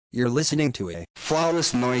You're listening to a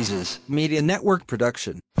Flawless Noises Media Network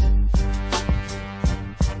production.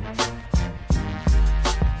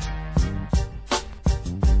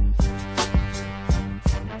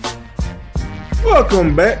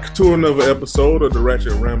 Welcome back to another episode of the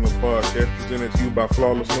Ratchet Rambling Podcast presented to you by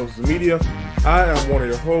Flawless Noises Media. I am one of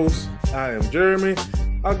your hosts. I am Jeremy.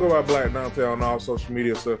 I go by Black Dante on all social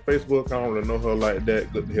media stuff. Facebook, I don't really know her like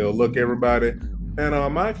that. Good to hell look, everybody.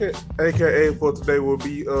 And my AKA for today will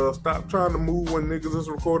be stop trying to move when niggas is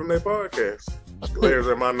recording their podcast. Glares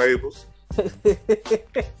at my neighbors.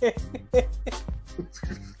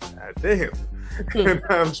 God damn. And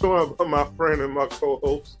I'm joined by my friend and my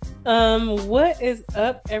co-host. What is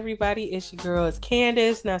up, everybody? It's your girl, it's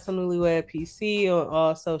Candace, not some newlywed PC on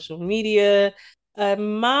all social media.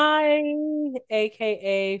 My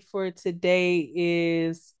AKA for today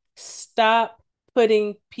is stop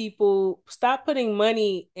putting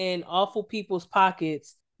money in awful people's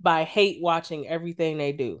pockets by hate watching everything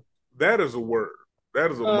they do. That is a word.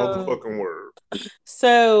 That is a motherfucking word.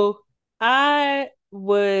 So I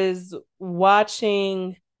was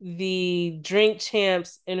watching the Drink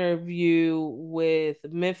Champs interview with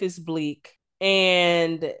Memphis Bleak,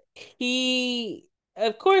 and he,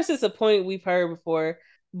 of course, it's a point we've heard before,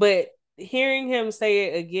 but hearing him say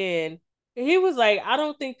it again, he was like, I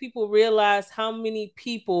don't think people realize how many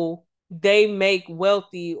people they make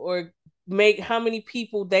wealthy or how many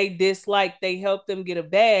people they dislike, they help them get a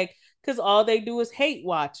bag because all they do is hate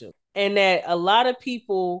watch them. And that a lot of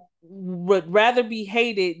people would rather be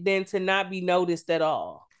hated than to not be noticed at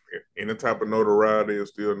all. Any type of notoriety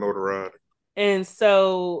is still notoriety. And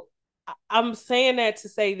so I'm saying that to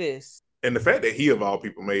say this. And the fact that he, of all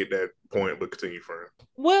people, made that point, but continue, friend.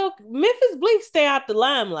 Well, Memphis Bleak stay out the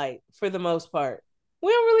limelight for the most part.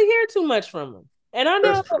 We don't really hear too much from him. And I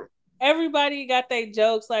know everybody got their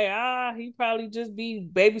jokes like, he probably just be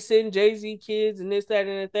babysitting Jay-Z kids and this, that,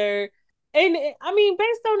 and the third. And I mean,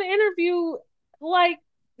 based on the interview, like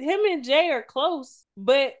him and Jay are close,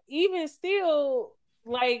 but even still,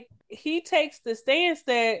 like he takes the stance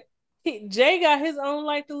that Jay got his own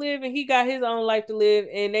life to live and he got his own life to live,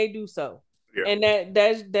 and they do so. Yeah. And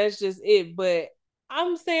that's just it. But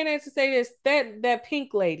I'm saying that to say this, that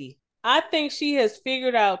pink lady, I think she has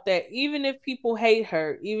figured out that even if people hate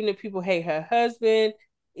her, even if people hate her husband,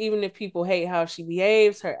 even if people hate how she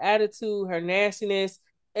behaves, her attitude, her nastiness,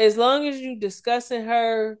 as long as you discussing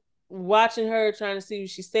her, watching her, trying to see what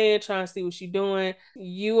she's saying, trying to see what she's doing,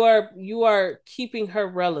 you are keeping her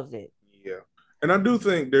relevant. Yeah. And I do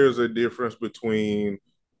think there's a difference between,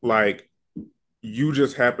 like, you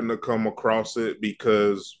just happen to come across it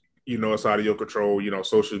because, you know, it's out of your control. You know,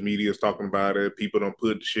 social media is talking about it. People don't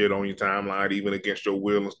put shit on your timeline, even against your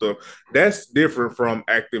will and stuff. That's different from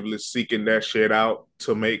actively seeking that shit out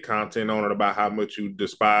to make content on it about how much you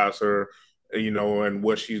despise her, you know, and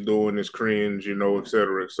what she's doing is cringe, you know, et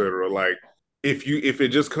cetera, et cetera. Like, if it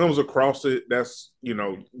just comes across it, that's, you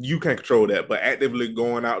know, you can't control that. But actively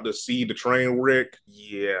going out to see the train wreck,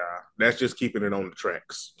 yeah, that's just keeping it on the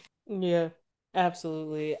tracks. Yeah,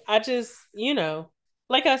 absolutely. I just, you know,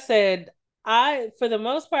 like I said, for the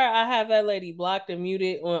most part, I have that lady blocked and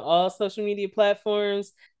muted on all social media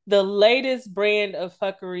platforms. The latest brand of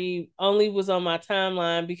fuckery only was on my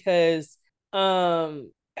timeline because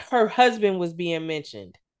her husband was being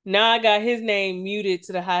mentioned. Now I got his name muted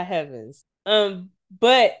to the high heavens.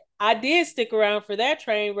 But I did stick around for that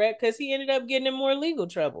train wreck because he ended up getting in more legal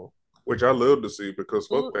trouble. Which I love to see because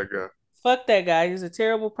fuck that guy. Fuck that guy. He's a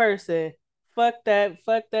terrible person. Fuck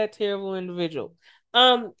that terrible individual.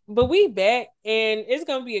 But we back and it's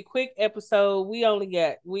gonna be a quick episode. We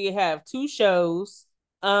have 2 shows.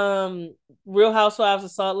 Real Housewives of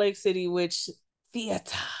Salt Lake City, which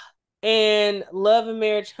theater, and Love and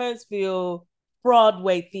Marriage Huntsville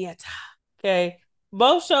Broadway theater. Okay.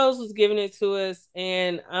 Both shows was giving it to us,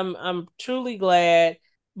 and I'm truly glad.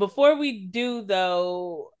 Before we do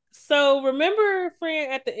though, so remember,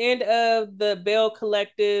 friend, at the end of the Bell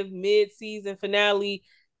Collective mid-season finale,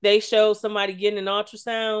 they showed somebody getting an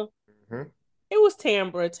ultrasound. Mm-hmm. It was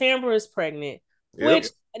Tambra. Tambra is pregnant, which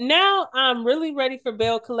now I'm really ready for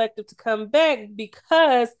Bell Collective to come back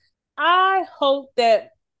because I hope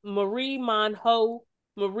that Marie Mon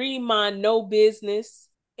No Business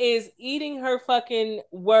is eating her fucking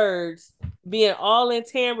words, being all in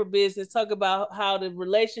Tambra business, talk about how the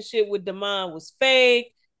relationship with Damon was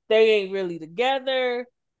fake. They ain't really together.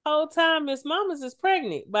 Whole time Miss Mamas is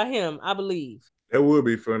pregnant by him, I believe. That would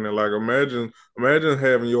be funny. Like, imagine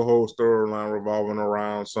having your whole storyline revolving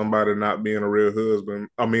around somebody not being a real husband.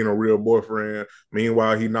 I mean, a real boyfriend.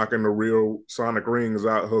 Meanwhile, he knocking the real sonic rings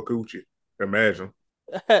out her coochie. Imagine.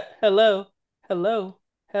 Hello.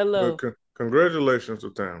 But Hello. congratulations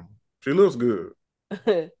to Tam. She looks good.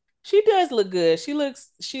 She does look good. She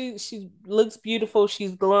looks beautiful.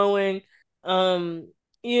 She's glowing. Um,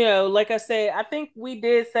 like I said, I think we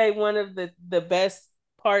did say one of the best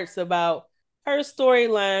parts about her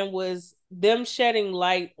storyline was them shedding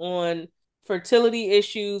light on fertility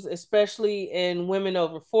issues, especially in women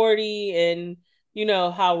over 40, and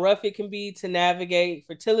how rough it can be to navigate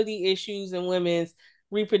fertility issues and women's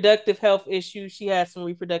reproductive health issues. She has some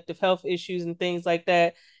reproductive health issues and things like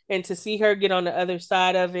that, and to see her get on the other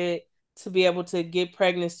side of it, to be able to get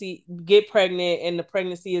pregnant, and the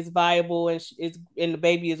pregnancy is viable, and and the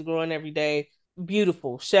baby is growing every day.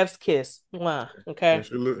 Beautiful, chef's kiss. Wow. And Okay.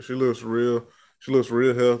 she looks real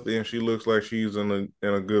healthy, and she looks like she's in a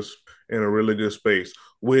really good space.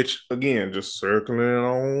 Which again, just circling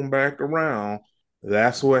on back around,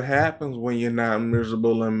 that's what happens when you're not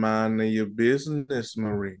miserable and minding your business,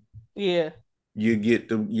 Marie. Yeah. You get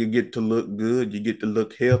to look good, you get to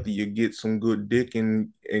look healthy, you get some good dick, and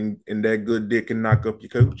that good dick can knock up your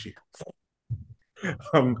coochie.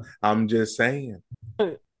 I'm just saying.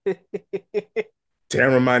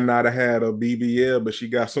 Tara might not have had a BBL, but she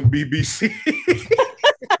got some BBC.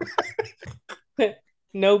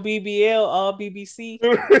 No BBL, all BBC.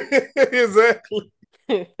 Exactly.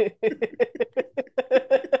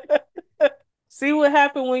 See what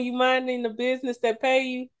happened when you minding the business that pay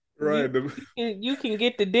you. You Right. you can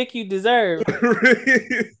get the dick you deserve.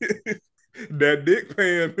 That dick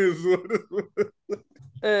pan is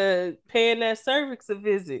Paying that cervix a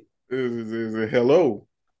visit. is a hello.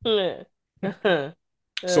 Uh-huh.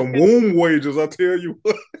 Some Okay, womb wages, I tell you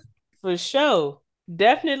what. for sure.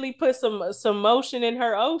 Definitely put some motion in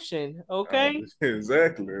her ocean. Okay,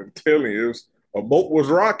 Exactly. I'm telling you, a boat was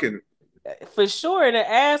rocking. for sure. And the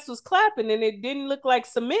ass was clapping, and it didn't look like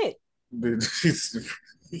cement.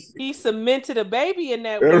 He cemented a baby in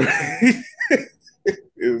that water.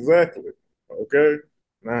 Exactly. Okay.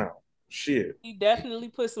 Now, shit. He definitely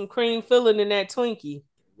put some cream filling in that Twinkie.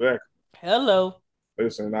 Exactly. Hello.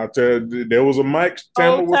 Listen, I tell you, there was a mic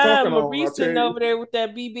Tamara Whole was talking time on. Marie I tell sitting you. over there with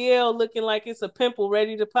that BBL looking like it's a pimple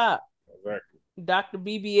ready to pop. Exactly. Dr.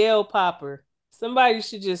 BBL popper. Somebody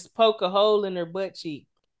should just poke a hole in her butt cheek.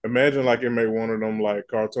 Imagine like it made one of them like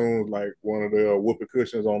cartoons, like one of the whoopee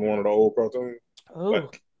cushions on one of the old cartoons, Oh.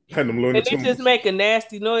 like them Looney And they just Tunes. make a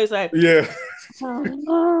nasty noise like Yeah,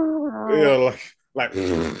 yeah, like.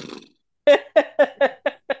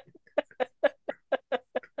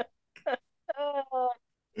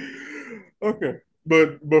 Okay,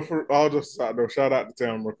 but for all just side though, shout out to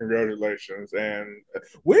Tamara, congratulations. And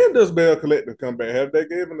when does Bell Collective come back? Have they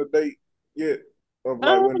given a date yet of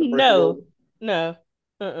like when the break is over? No.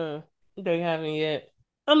 No. Uh-uh. They haven't yet.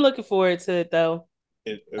 I'm looking forward to it though.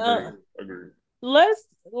 Uh Agreed, agreed.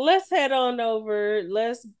 let's head on over.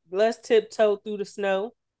 Let's tiptoe through the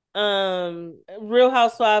snow. Real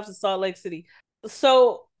Housewives of Salt Lake City.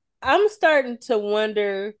 So I'm starting to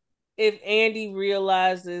wonder if Andy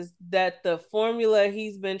realizes that the formula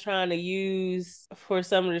he's been trying to use for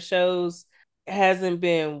some of the shows hasn't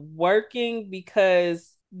been working,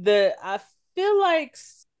 because the I feel like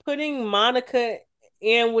putting Monica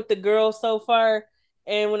in with the girls so far.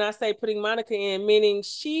 And when I say putting Monica in, meaning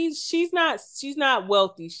she's not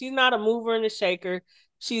wealthy. She's not a mover and a shaker.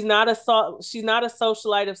 She's not a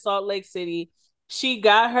socialite of Salt Lake City. She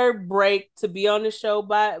got her break to be on the show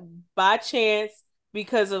by chance,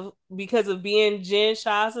 because of being Jen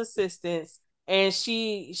Shah's assistant, and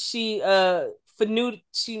she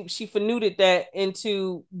finooted that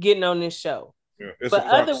into getting on this show. Yeah, it's a But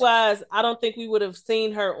proxy. otherwise, I don't think we would have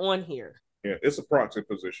seen her on here. Yeah, it's a proxy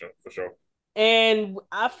position for sure. And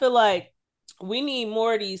I feel like we need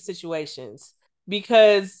more of these situations,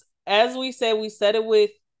 because, as we said it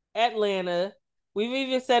with Atlanta, we've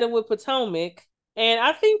even said it with Potomac. And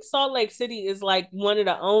I think Salt Lake City is like one of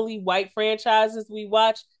the only white franchises we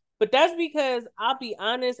watch. But that's because, I'll be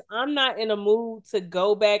honest, I'm not in a mood to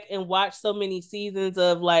go back and watch so many seasons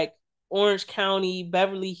of like Orange County,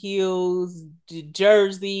 Beverly Hills,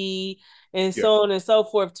 Jersey, and Yeah, so on and so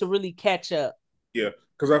forth to really catch up. yeah.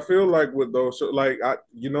 Because I feel like with those, like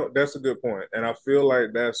that's a good point, and I feel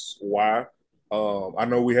like that's why. I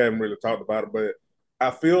know we haven't really talked about it, but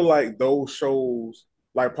I feel like those shows,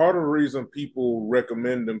 like part of the reason people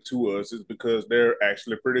recommend them to us is because they're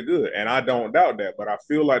actually pretty good, and I don't doubt that. But I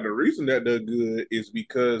feel like the reason that they're good is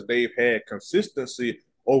because they've had consistency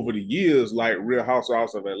over the years, like Real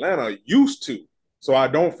Housewives of Atlanta used to. So I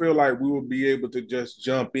don't feel like we will be able to just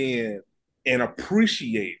jump in and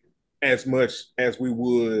appreciate as much as we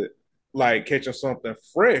would like catching something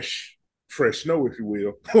fresh snow, if you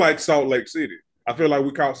will, like Salt Lake City. I feel like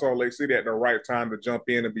we caught Salt Lake City at the right time to jump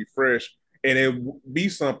in and be fresh, and it be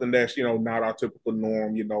something that's not our typical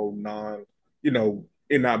norm, it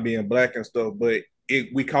not being black and stuff, but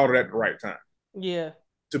we caught it at the right time. Yeah,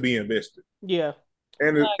 to be invested. Yeah,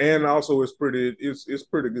 And also it's pretty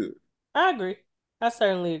good. I agree. I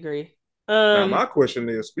certainly agree. Now my question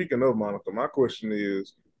is, speaking of Monica, my question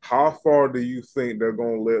is, how far do you think they're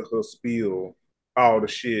gonna let her spill all the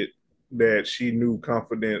shit that she knew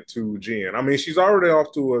confident to Jen? I mean, she's already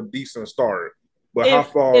off to a decent start, but how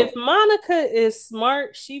far? If Monica is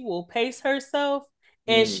smart, she will pace herself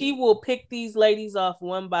and she will pick these ladies off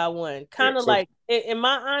one by one. Kind of like in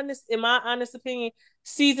my honest opinion,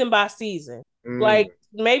 season by season. Like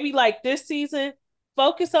maybe like this season,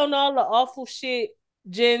 focus on all the awful shit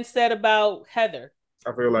Jen said about Heather.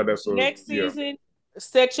 I feel like that's next season,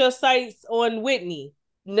 set your sights on Whitney.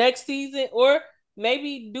 Next season, or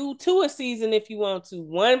maybe do two a season if you want to.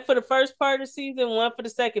 One for the first part of the season, one for the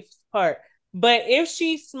second part. But if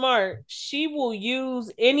she's smart, she will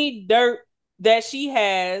use any dirt that she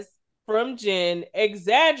has from Jen,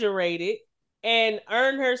 exaggerate it, and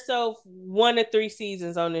earn herself 1 to 3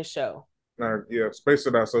 seasons on this show. Space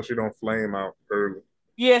it out so she don't flame out early.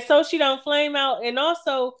 Yeah, so she don't flame out, and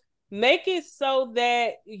also make it so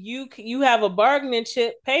that you have a bargaining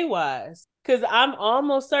chip pay wise. Because I'm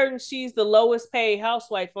almost certain she's the lowest paid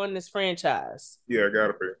housewife on this franchise. Yeah,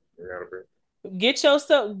 gotta be.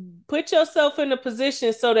 Put yourself in a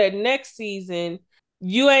position so that next season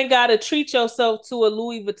you ain't gotta treat yourself to a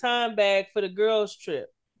Louis Vuitton bag for the girls'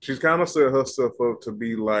 trip. She's kind of set herself up to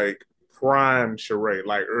be like prime Sheree,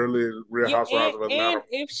 like early Real Housewives of Atlanta. And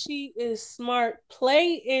if she is smart,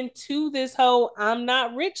 play into this whole I'm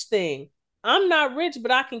not rich thing. I'm not rich,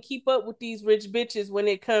 but I can keep up with these rich bitches when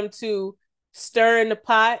it comes to stirring the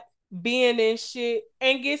pot, being in shit,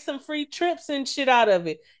 and get some free trips and shit out of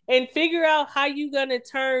it. And figure out how you gonna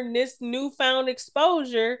turn this newfound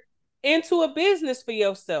exposure into a business for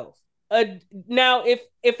yourself. Now, if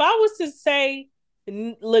I was to say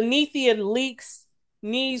Lanithia Leaks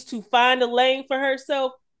needs to find a lane for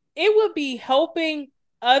herself, it would be helping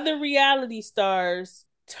other reality stars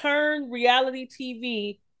turn reality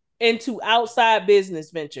TV into outside business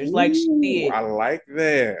ventures like she did. I like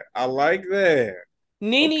that.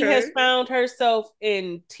 Nene has found herself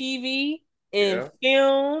in TV, in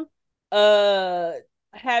film,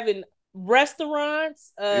 having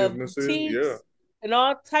restaurants, boutiques, and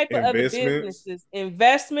all type of other businesses,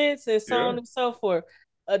 investments, and so on and so forth.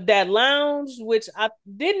 That lounge, which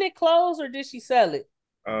didn't it close or did she sell it?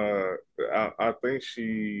 I think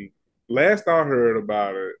she. Last I heard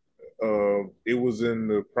about it, it was in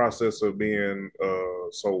the process of being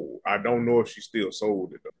sold. I don't know if she still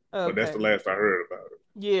sold it, but that's the last I heard about it.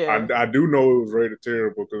 Yeah, I do know it was rated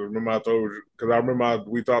terrible because remember I told you because I remember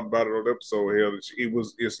we talked about it on the episode here. It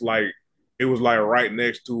was like right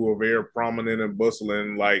next to a very prominent and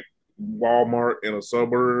bustling like Walmart in a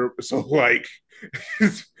suburb. So like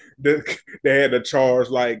they had to charge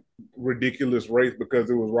like ridiculous rates because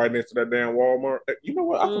it was right next to that damn Walmart. You know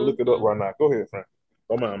what? I can look it up right now. Go ahead, Frank.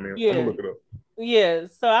 Don't mind me. I'm gonna look it up. Yeah.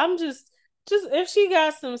 So I'm just if she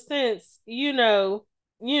got some sense, fanute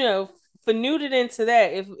it into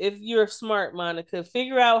that. If you're smart, Monica,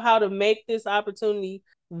 figure out how to make this opportunity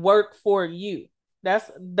work for you.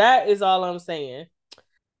 That is all I'm saying.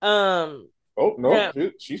 Oh no,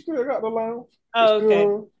 she still got the lounge. Okay.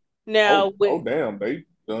 Now, damn, they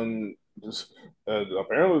done.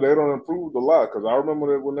 Apparently, they don't improve a lot because I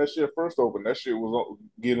remember that when that shit first opened, that shit was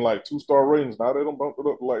getting like 2-star ratings. Now they don't bump it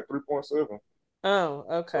up to like 3.7. Oh,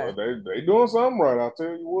 okay. So they doing something right. I'll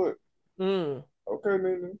tell you what. Okay,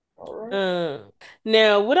 Nene. All right.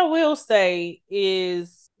 Now, what I will say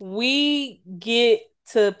is we get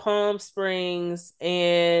to Palm Springs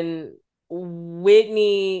and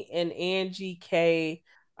Whitney and Angie K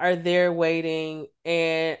are there waiting,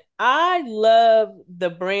 and I love the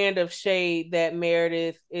brand of shade that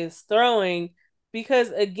Meredith is throwing because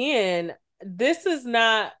again, this is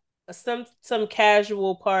not some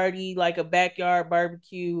casual party like a backyard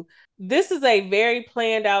barbecue. This is a very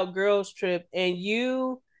planned out girls trip, and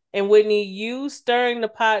Whitney, you stirring the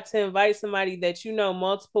pot to invite somebody that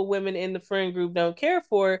multiple women in the friend group don't care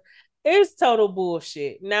for is total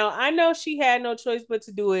bullshit. Now, I know she had no choice but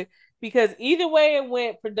to do it because either way it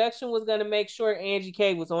went, production was going to make sure Angie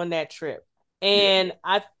K was on that trip. And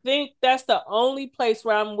I think that's the only place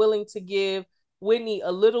where I'm willing to give Whitney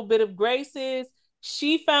a little bit of grace is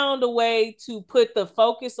she found a way to put the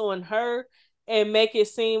focus on her and make it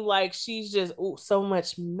seem like she's just so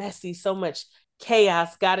much messy, so much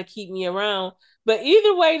chaos, gotta keep me around. But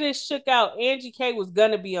either way this shook out, Angie K was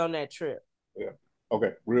gonna be on that trip. Yeah.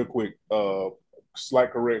 Okay, real quick.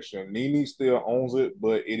 slight correction. Nene still owns it,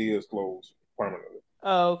 but it is closed permanently.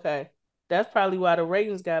 Oh, okay. That's probably why the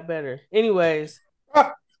ratings got better. Anyways.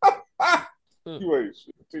 You ain't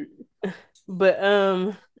shit. But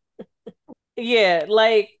yeah,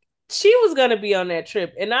 like she was gonna be on that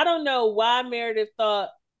trip, and I don't know why Meredith thought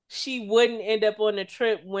she wouldn't end up on the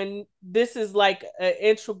trip when this is like an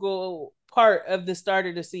integral part of the start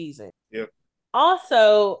of the season. Yeah.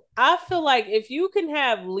 Also, I feel like if you can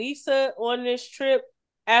have Lisa on this trip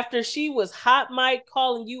after she was hot mic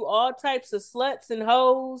calling you all types of sluts and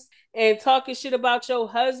hoes and talking shit about your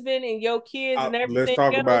husband and your kids and everything Let's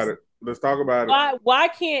talk else, about it. Let's talk about it. Why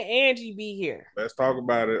can't Angie be here? Let's talk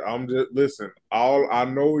about it. I'm just listen. All I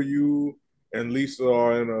know, you and Lisa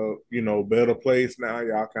are in a better place now.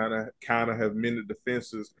 Y'all kind of have mended the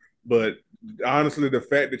fences, but honestly, the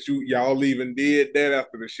fact that y'all even did that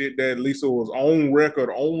after the shit that Lisa was on record,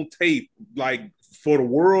 on tape, like for the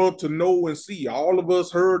world to know and see, all of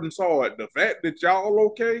us heard and saw it. The fact that y'all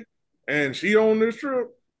okay and she on this trip,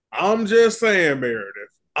 I'm just saying, Meredith.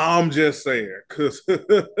 I'm just saying, cause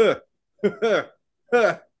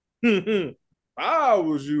I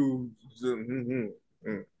was you.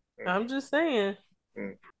 I'm just saying.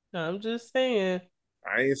 I'm just saying.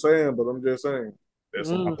 I ain't saying, but I'm just saying. There's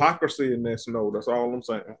some hypocrisy in that snow. That's all I'm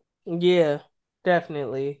saying. Yeah,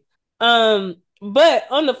 definitely. But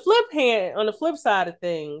on the flip side of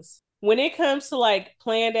things, when it comes to like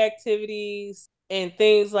planned activities and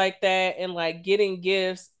things like that and like getting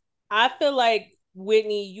gifts, I feel like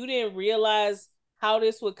Whitney, you didn't realize how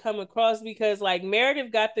this would come across because like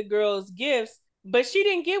Meredith got the girls gifts, but she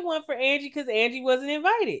didn't get one for Angie because Angie wasn't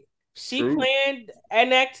invited. She planned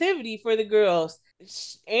an activity for the girls.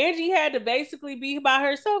 Angie had to basically be by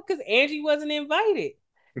herself because Angie wasn't invited.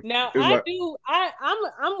 Now I'm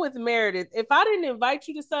with Meredith. If I didn't invite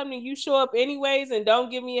you to something, you show up anyways and don't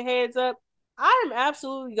give me a heads up, I am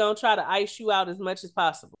absolutely gonna try to ice you out as much as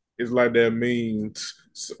possible. It's like that means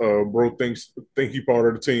bro think he part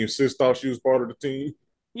of the team. Sis thought she was part of the team.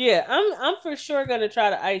 Yeah, I'm for sure gonna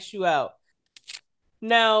try to ice you out.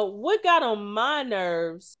 Now, what got on my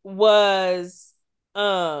nerves was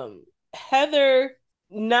Heather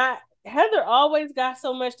not Heather always got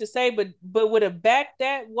so much to say, but with a back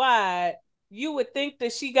that wide, you would think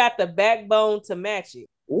that she got the backbone to match it.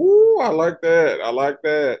 Ooh, I like that. I like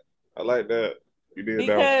that. I like that. You did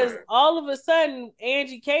Because that. all of a sudden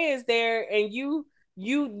Angie K is there and you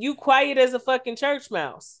quiet as a fucking church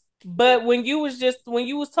mouse. But when you was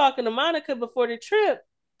talking to Monica before the trip,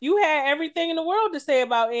 you had everything in the world to say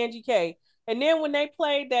about Angie K. And then when they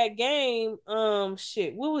played that game,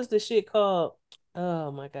 shit, what was the shit called?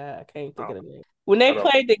 Oh my god, I can't think of the name. When they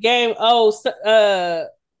played the game,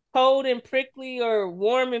 cold and prickly or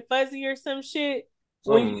warm and fuzzy or some shit.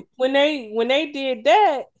 When they did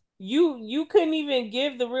that, you couldn't even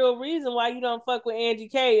give the real reason why you don't fuck with Angie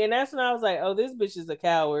K. And that's when I was like, oh, this bitch is a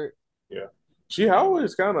coward. Yeah. She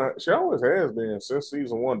always has been since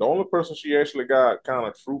season one. The only person she actually got kind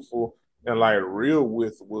of truthful and like real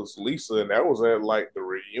with was Lisa, and that was at like the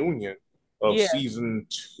reunion of season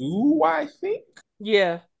 2, I think.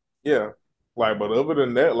 Yeah. Yeah. Like, but other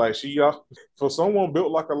than that, like for someone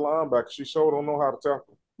built like a linebacker, she sure don't know how to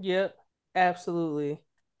tackle. Yep, absolutely.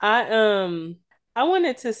 I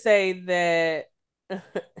wanted to say that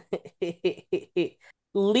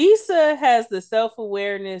Lisa has the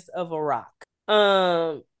self-awareness of a rock.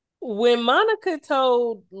 When Monica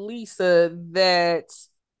told Lisa that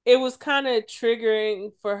it was kind of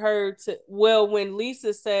triggering for her when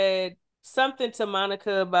Lisa said something to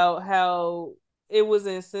Monica about how it was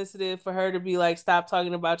insensitive for her to be like, stop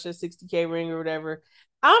talking about your 60K ring or whatever.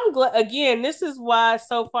 I'm glad, again, this is why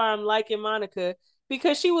so far I'm liking Monica,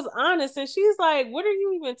 because she was honest and she's like, what are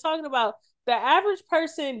you even talking about? The average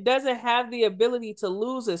person doesn't have the ability to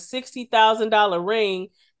lose a $60,000 ring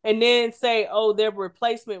and then say, oh, their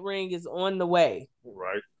replacement ring is on the way.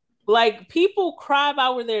 Right. Like, people cry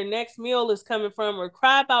about where their next meal is coming from or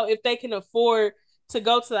cry about if they can afford to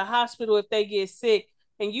go to the hospital if they get sick.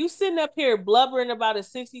 And you sitting up here blubbering about a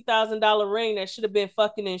 $60,000 ring that should have been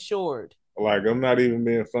fucking insured. Like, I'm not even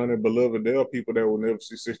being funny, beloved. There are people that will never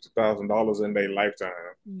see $60,000 in their lifetime.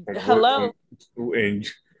 Hello. And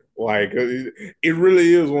like, it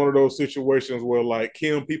really is one of those situations where like,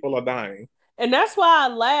 Kim, people are dying. And that's why I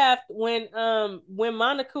laughed when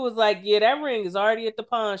Monica was like, yeah, that ring is already at the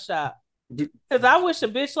pawn shop. Because I wish a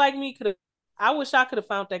bitch like me I wish I could have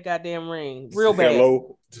found that goddamn ring. Real bad.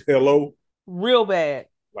 Hello. Real bad.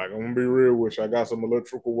 Like, I'm gonna be real with you. I got some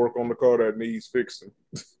electrical work on the car that needs fixing.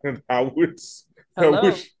 And I wish I could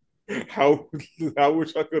have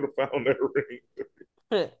found that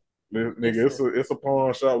ring. Nigga, it's a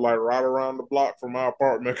pawn shop like right around the block from our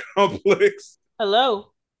apartment complex.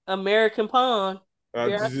 Hello, American Pawn. Here I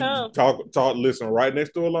Just come. talk. Listen, right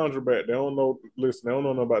next to a laundromat. They don't know. Listen, they don't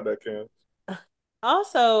know nothing about that, Cam.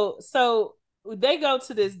 Also, so they go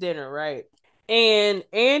to this dinner, right? And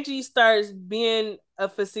Angie starts being a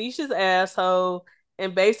facetious asshole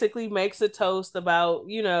and basically makes a toast about,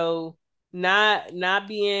 not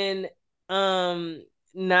being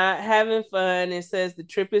not having fun and says the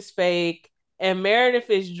trip is fake. And Meredith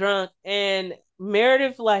is drunk and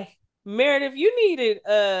Meredith, you needed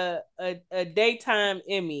a daytime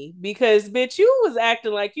Emmy because bitch, you was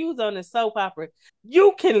acting like you was on a soap opera.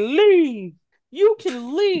 You can leave. You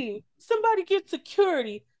can leave. Somebody get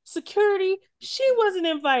security. Security, she wasn't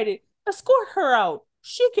invited. Escort her out.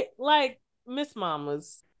 She can like Miss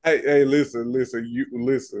Mamas. Hey, listen.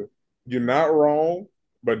 You're not wrong,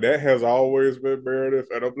 but that has always been Meredith,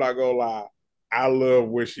 and I'm not gonna lie. I love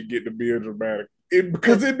when she get to be a dramatic,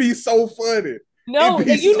 because it be so funny. No,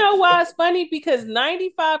 and you know why it's funny? Because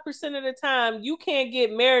 95% of the time you can't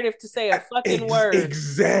get Meredith to say a fucking word.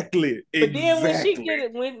 Exactly. But then when she get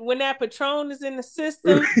it, when that Patron is in the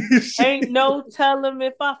system, ain't no tell them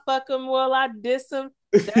if I fuck them, well I diss them.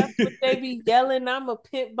 That's what they be yelling. I'm a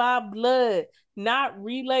pimp by blood, not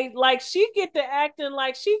relay. Like she get to acting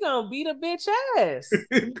like she gonna beat a bitch ass,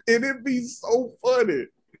 and it be so funny.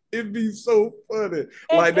 It'd be so funny.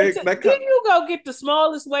 And, like then you go get the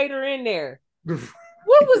smallest waiter in there.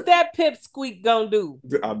 What was that pipsqueak gonna do?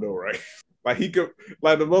 I know, right? Like he could,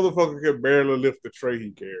 like the motherfucker could barely lift the tray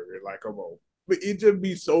he carried. Like, come on. But it just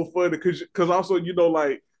be so funny because also,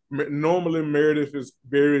 like normally Meredith is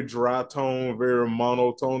very dry tone, very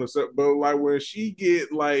monotone and stuff. But like when she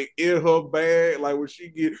get like in her bag, like when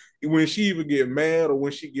she even get mad or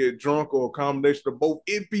when she get drunk or a combination of both,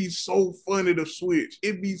 it be so funny to switch.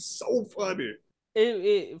 It be so funny.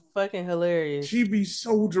 It fucking hilarious. She be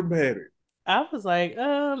so dramatic. I was like,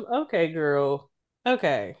 okay, girl.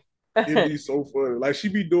 Okay. It'd be so funny. Like she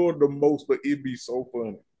be doing the most, but it'd be so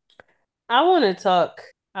funny. I want to talk.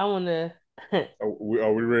 I want to.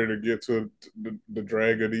 Are we ready to get to the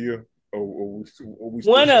drag of the year? Or we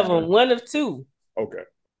one of them, one of two. Okay.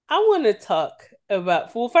 I want to talk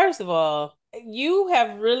about. Well, first of all, you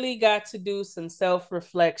have really got to do some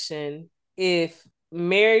self-reflection if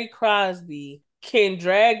Mary Crosby can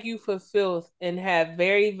drag you for filth and have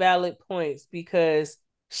very valid points because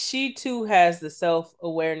she too has the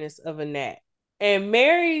self-awareness of a gnat. And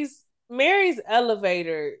Mary's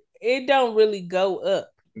elevator, it don't really go up.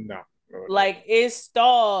 No. Like it's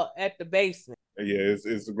stalled at the basement. Yeah,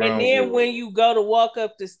 it's the ground. And then when you go to walk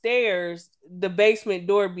up the stairs, the basement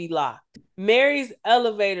door be locked. Mary's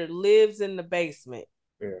elevator lives in the basement.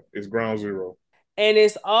 Yeah, it's ground zero. And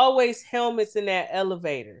it's always helmets in that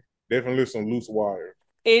elevator. Definitely some loose wire.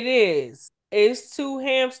 It is. It's two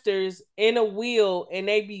hamsters in a wheel and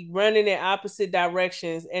they be running in opposite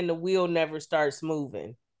directions and the wheel never starts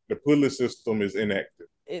moving. The pulley system is inactive.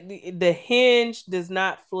 The hinge does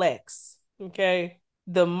not flex. Okay.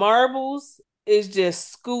 The marbles is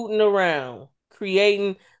just scooting around,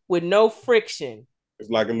 creating with no friction. It's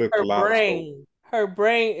like a little kaleidoscope. Her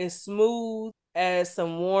brain is smooth as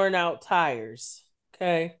some worn out tires.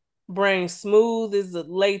 Okay. Brain smooth as a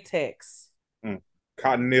latex.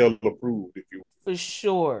 Cottonelle approved, if you will. For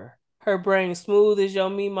sure. Her brain smooth as your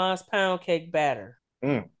Mima's pound cake batter.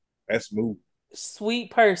 That's smooth.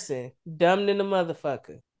 Sweet person, dumb than a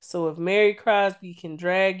motherfucker. So if Mary Crosby can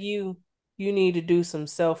drag you, you need to do some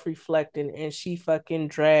self-reflecting, and she fucking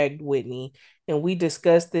dragged Whitney. And we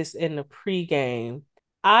discussed this in the pregame.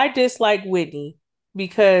 I dislike Whitney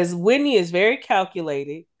because Whitney is very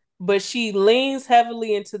calculated, but she leans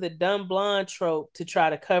heavily into the dumb blonde trope to try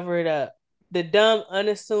to cover it up. The dumb,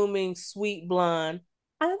 unassuming, sweet blonde.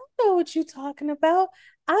 I don't know what you're talking about.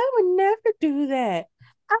 I would never do that.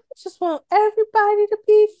 I just want everybody to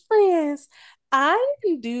be friends. I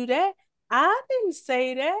didn't do that. I didn't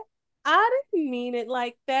say that. I didn't mean it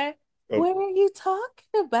like that. Okay. What are you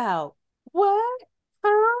talking about? What?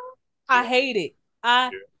 Huh? I hate it.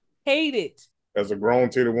 I hate it. As a grown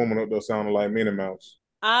titty woman up there sounding like Minnie Mouse.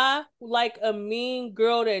 I like a mean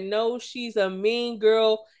girl that knows she's a mean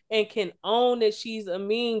girl and can own that she's a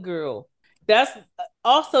mean girl. That's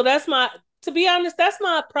my, to be honest, that's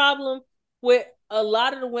my problem with a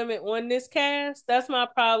lot of the women on this cast. That's my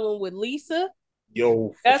problem with Lisa.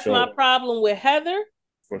 That's my problem with Heather.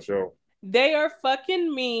 For sure. They are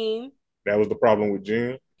fucking mean. That was the problem with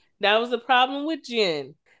Jen. That was the problem with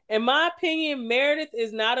Jen. In my opinion, Meredith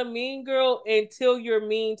is not a mean girl until you're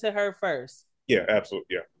mean to her first. Yeah,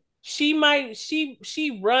 absolutely. Yeah.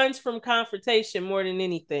 She runs from confrontation more than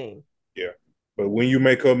anything. Yeah. But when you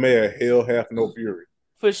make her mad, hell hath no fury.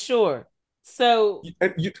 For sure. So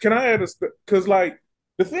Can I add a because like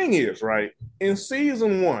the thing is, right, in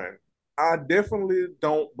season one, I definitely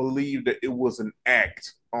don't believe that it was an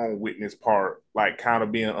act on Whitney's part, like kind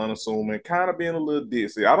of being unassuming, kind of being a little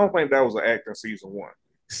ditzy. I don't think that was an act in season one.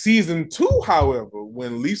 Season two, however,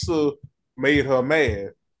 when Lisa made her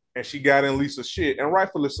mad and she got in Lisa's shit, and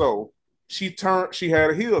rightfully so, she had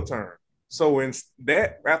a heel turn. So in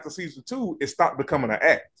that after season two, it stopped becoming an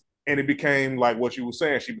act. And it became like what you were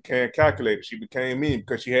saying. She became calculated. She became mean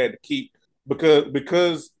because she had to keep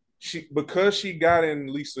because she got in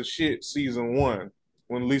Lisa's shit season one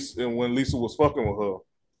when Lisa was fucking with her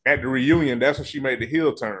at the reunion. That's when she made the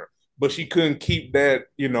heel turn. But she couldn't keep that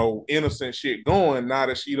innocent shit going. Now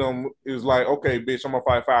that she don't is like, okay, bitch, I'm gonna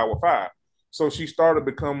fight fire with fire. So she started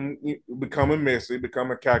becoming messy,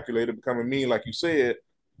 becoming calculated, becoming mean, like you said.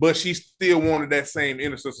 But she still wanted that same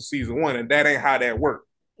innocence of season one, and that ain't how that worked.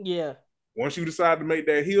 Yeah. Once you decide to make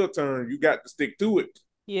that heel turn, you got to stick to it.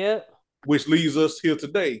 Yep. Which leads us here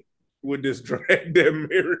today with this drag that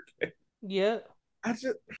Mary. Yep.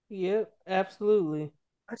 Yep. Absolutely.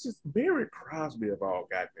 Barry Crosby of all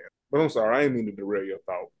goddamn. But I'm sorry, I didn't mean to derail your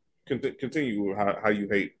thought. Continue with how you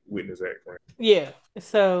hate Whitney's act, right? Yeah.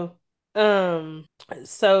 So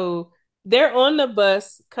they're on the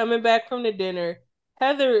bus coming back from the dinner.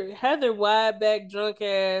 Heather wide back drunk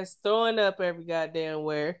ass throwing up every goddamn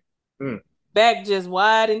where. Back just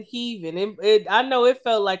wide and heaving. I know it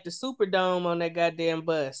felt like the Superdome on that goddamn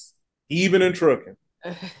bus. Heaving and trucking.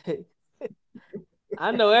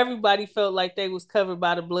 I know everybody felt like they was covered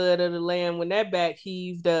by the blood of the lamb when that back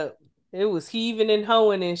heaved up. It was heaving and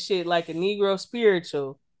hoeing and shit like a Negro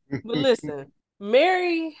spiritual. But listen,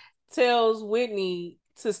 Mary tells Whitney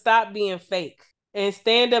to stop being fake and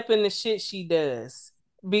stand up in the shit she does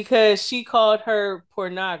because she called her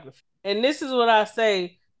pornography. And this is what I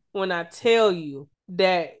say when I tell you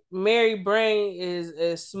that Mary brain is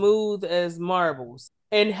as smooth as marbles.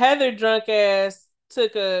 And Heather drunk ass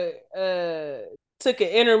took an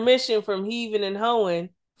intermission from heaving and hoeing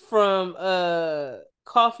from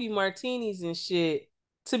coffee martinis and shit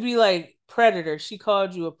to be like predator. She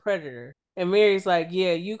called you a predator. And Mary's like,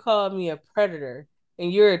 yeah, you called me a predator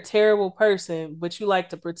and you're a terrible person, but you like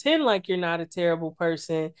to pretend like you're not a terrible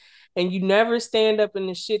person and you never stand up in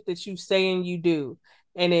the shit that you say and you do.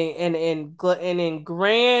 And in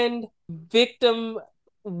grand victim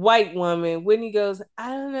white woman, Whitney goes, I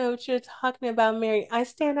don't know what you're talking about, Mary. I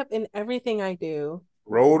stand up in everything I do.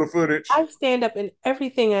 Roll the footage. I stand up in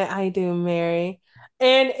everything I do, Mary.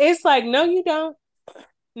 And it's like, no, you don't.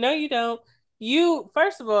 No, you don't. You,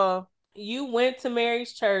 first of all, you went to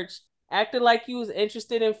Mary's church, acted like you was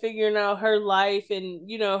interested in figuring out her life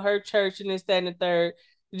and, her church and this, that, and the third,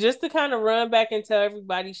 just to kind of run back and tell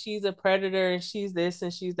everybody she's a predator and she's this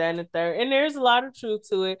and she's that and the third. And there's a lot of truth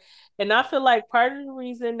to it. And I feel like part of the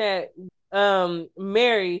reason that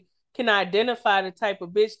Mary can identify the type of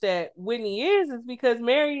bitch that Whitney is because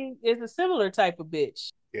Mary is a similar type of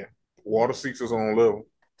bitch. Yeah. Water seeks his own level.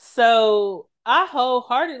 So I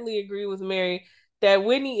wholeheartedly agree with Mary that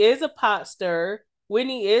Whitney is a pot stirrer.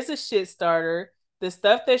 Whitney is a shit starter. The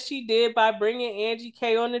stuff that she did by bringing Angie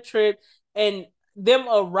K on the trip and them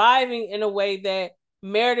arriving in a way that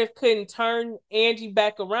Meredith couldn't turn Angie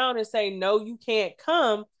back around and say, no, you can't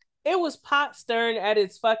come. It was pot stirring at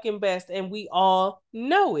its fucking best. And we all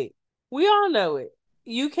know it. We all know it.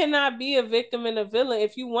 You cannot be a victim and a villain.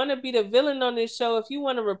 If you want to be the villain on this show, if you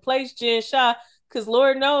want to replace Jen Shah, because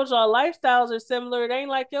Lord knows y'all lifestyles are similar. It ain't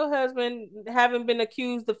like your husband haven't been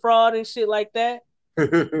accused of fraud and shit like that.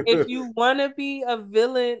 If you want to be a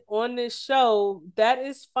villain on this show, that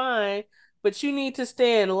is fine. But you need to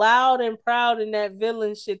stand loud and proud in that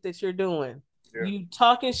villain shit that you're doing. Yeah. You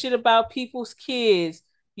talking shit about people's kids.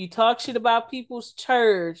 You talk shit about people's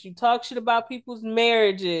church. You talk shit about people's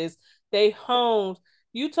marriages, they homes.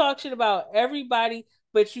 You talk shit about everybody,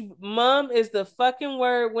 but mom is the fucking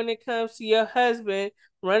word when it comes to your husband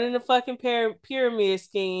running the fucking pyramid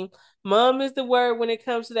scheme. Mom is the word when it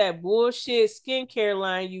comes to that bullshit skincare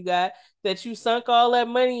line you got that you sunk all that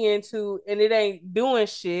money into and it ain't doing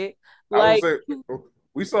shit. Like,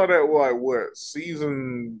 we saw that what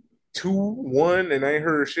season 2, 1, and I ain't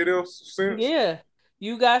heard shit else since. Yeah,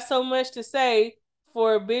 you got so much to say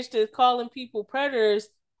for a bitch that's calling people predators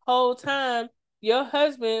whole time. Your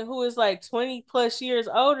husband, who is like 20 plus years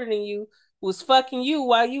older than you, was fucking you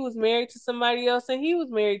while you was married to somebody else and he was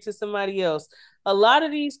married to somebody else. A lot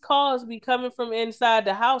of these calls be coming from inside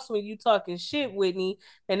the house when you talking shit, Whitney,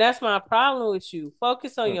 and that's my problem with you.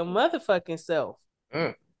 Focus on your motherfucking self.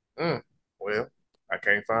 Well, I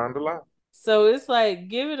can't find the lie. So it's like,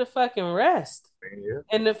 give it a fucking rest. Yeah.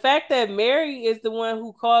 And the fact that Mary is the one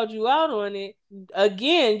who called you out on it,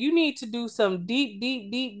 again, you need to do some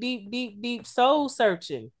deep soul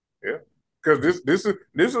searching. Yeah. Because this is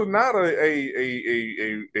not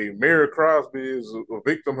a Mary Crosby is a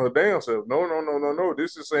victim her damn self. No.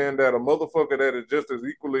 This is saying that a motherfucker that is just as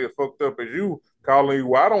equally fucked up as you calling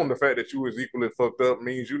you out on the fact that you is equally fucked up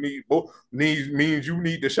means you need both means you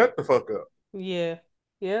need to shut the fuck up. Yeah.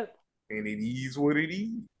 Yep. And it is what it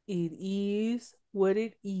is. It is what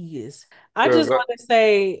it is. I just Because want to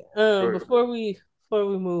say, before we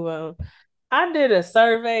move on, I did a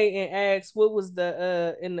survey and asked what was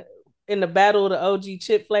the in the battle of the OG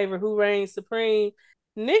chip flavor, who reigns supreme.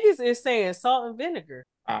 Niggas is saying salt and vinegar.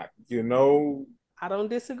 you know, I don't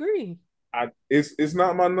disagree. it's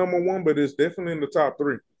not my number one, but it's definitely in the top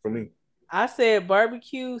three for me. I said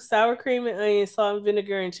barbecue, sour cream and onion, salt and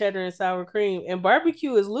vinegar, and cheddar and sour cream. And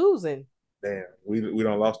barbecue is losing. Damn, we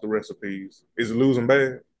don't lost the recipes. Is it losing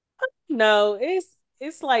bad? No,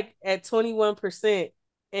 it's like at 21%.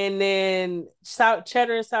 And then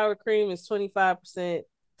cheddar and sour cream is 25%.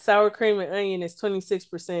 Sour cream and onion is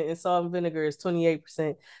 26%, and salt and vinegar is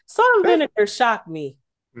 28%. Salt and vinegar shocked me.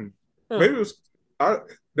 Maybe it was I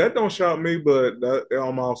that don't shock me, but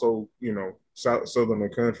I'm also southern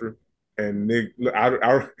country, and I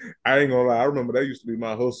ain't gonna lie. I remember that used to be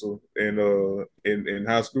my hustle, and in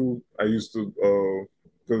high school I used to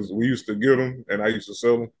because we used to get them, and I used to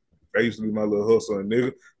sell them. That used to be my little hustle, and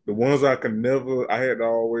nigga, the ones I had to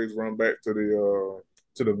always run back to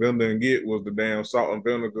the vendor and get was the damn salt and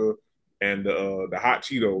vinegar and the hot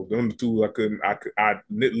Cheetos. Them the two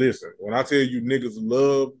listen. When I tell you niggas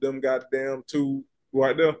love them goddamn two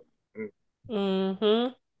right there,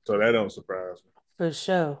 Mm-hmm. so that don't surprise me. For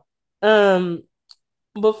sure.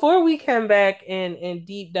 Before we come back and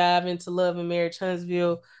deep dive into Love and Marriage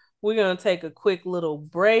Huntsville, we're gonna take a quick little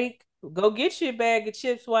break. Go get you a bag of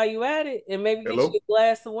chips while you at it, and maybe get Hello? you a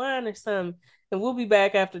glass of wine or something. And we'll be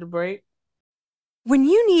back after the break. When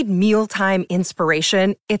you need mealtime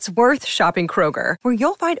inspiration, it's worth shopping Kroger, where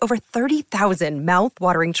you'll find over 30,000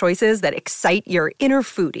 mouthwatering choices that excite your inner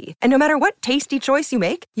foodie. And no matter what tasty choice you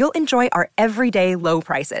make, you'll enjoy our everyday low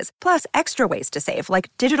prices, plus extra ways to save,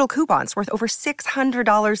 like digital coupons worth over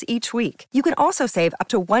 $600 each week. You can also save up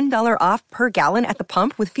to $1 off per gallon at the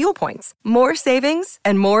pump with fuel points. More savings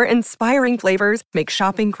and more inspiring flavors make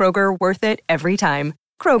shopping Kroger worth it every time.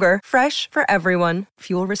 Kroger, fresh for everyone.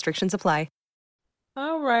 Fuel restrictions apply.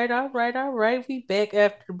 All right. We back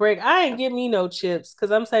after the break. I ain't get me no chips because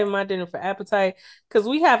I'm saving my dinner for appetite because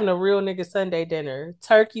we having a real nigga Sunday dinner.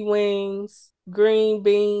 Turkey wings, green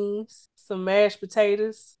beans, some mashed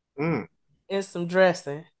potatoes, and some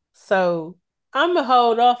dressing. So I'm going to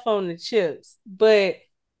hold off on the chips. But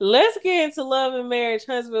let's get into Love and Marriage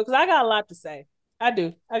Huntsville because I got a lot to say. I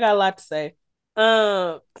do. I got a lot to say.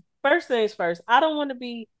 First things first, I don't want to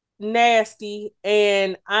be nasty,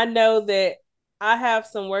 and I know that I have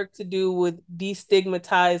some work to do with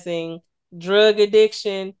destigmatizing drug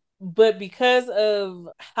addiction, but because of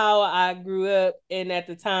how I grew up and at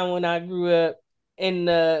the time when I grew up in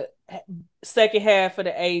the second half of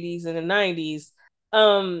the 80s and the 90s,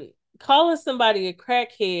 calling somebody a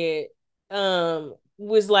crackhead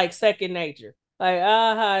was like second nature. Like,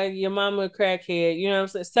 hi, your mama a crackhead, you know what I'm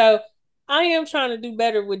saying? So I am trying to do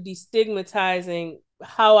better with destigmatizing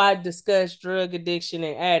how I discuss drug addiction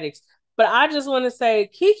and addicts. But I just want to say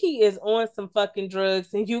Kiki is on some fucking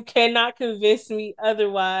drugs, and you cannot convince me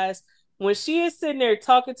otherwise. When she is sitting there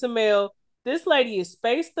talking to Mel, this lady is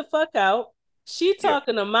spaced the fuck out. She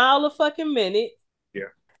talking a mile a fucking minute.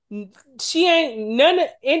 Yeah. She ain't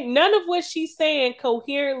none of what she's saying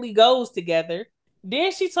coherently goes together.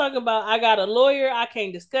 Then she talking about, I got a lawyer, I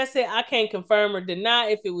can't discuss it, I can't confirm or deny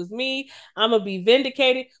if it was me. I'm gonna be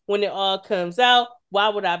vindicated when it all comes out. Why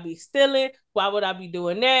would I be stealing? Why would I be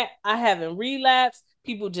doing that? I haven't relapsed.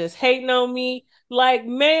 People just hating on me. Like,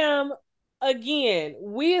 ma'am, again,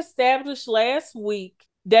 we established last week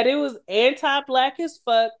that it was anti-black as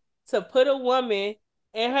fuck to put a woman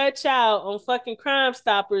and her child on fucking Crime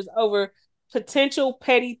Stoppers over potential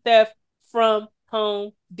petty theft from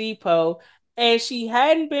Home Depot. And she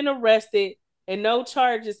hadn't been arrested and no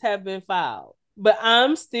charges have been filed. But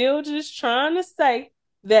I'm still just trying to say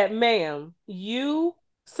that, ma'am,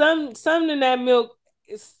 something in that milk,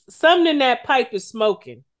 something in that pipe is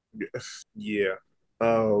smoking. Yeah.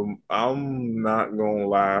 I'm not gonna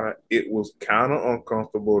lie, it was kind of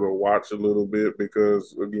uncomfortable to watch a little bit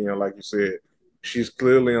because, again, like you said, she's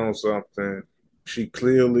clearly on something. She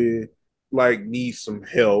clearly needs some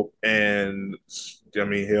help, and I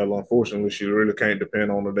mean, hell, unfortunately, she really can't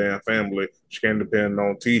depend on the damn family. She can't depend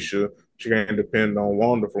on Tisha. She can't depend on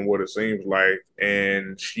Wanda from what it seems like,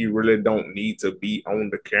 and she really don't need to be on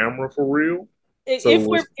the camera for real. So it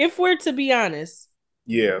was, If we're to be honest,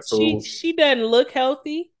 yeah. So she doesn't look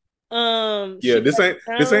healthy. yeah, She doesn't this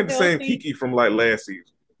sound ain't the same healthy. Kiki from like last season.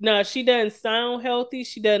 No, she doesn't sound healthy.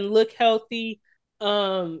 She doesn't look healthy.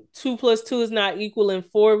 2 plus 2 is not equaling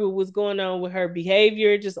 4. What was going on with her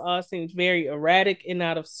behavior? Just all seems very erratic and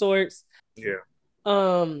out of sorts. Yeah.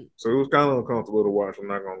 Um, So it was kind of uncomfortable to watch. I'm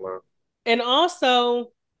not gonna lie. and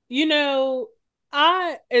also, you know,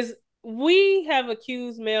 I as we have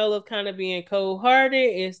accused Mel of kind of being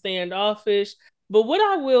cold-hearted and standoffish, but what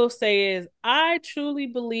I will say is I truly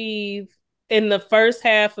believe in the first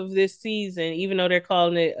half of this season, even though they're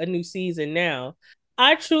calling it a new season now,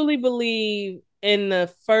 I truly believe in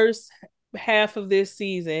the first half of this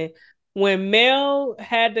season when Mel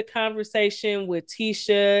had the conversation with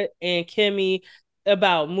Tisha and Kimmy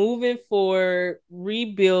about moving forward,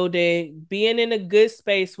 rebuilding, being in a good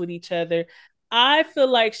space with each other. I feel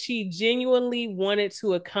like she genuinely wanted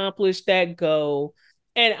to accomplish that goal.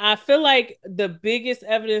 And I feel like the biggest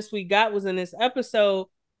evidence we got was in this episode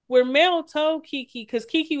where Mel told Kiki, because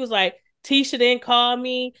Kiki was like, Tisha didn't call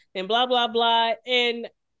me and blah, blah, blah. And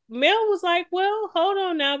Mel was like, well, hold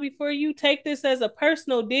on now before you take this as a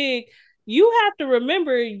personal dig. You have to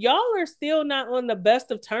remember, y'all are still not on the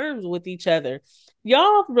best of terms with each other.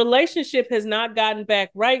 Y'all relationship has not gotten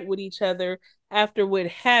back right with each other after what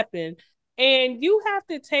happened. And you have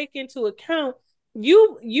to take into account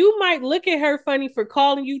you might look at her funny for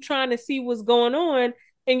calling you trying to see what's going on,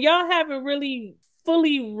 and y'all haven't really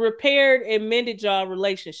fully repaired and mended y'all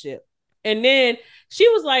relationship. And then she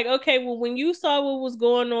was like, okay, well, when you saw what was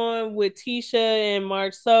going on with Tisha and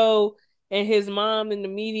Marceau and his mom in the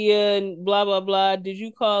media and blah, blah, blah, did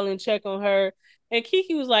you call and check on her? And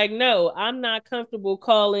Kiki was like, no, I'm not comfortable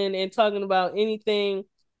calling and talking about anything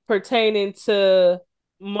pertaining to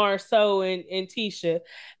Marceau and Tisha.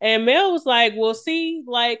 And Mel was like, well, see,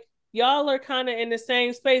 like, y'all are kind of in the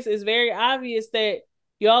same space. It's very obvious that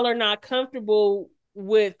y'all are not comfortable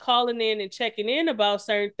with calling in and checking in about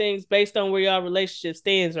certain things based on where y'all relationship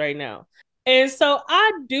stands right now. And so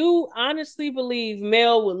I do honestly believe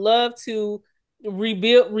Mel would love to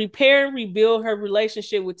repair and rebuild her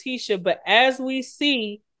relationship with Tisha. But as we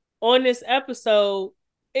see on this episode,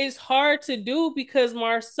 it's hard to do because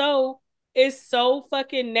Marceau is so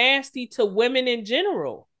fucking nasty to women in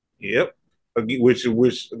general. Yep. Which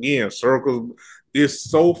again circles. It's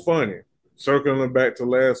so funny. Circling back to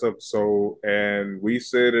last episode, and we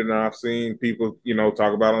said it, and I've seen people,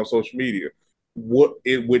 talk about it on social media. What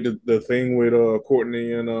it with the thing with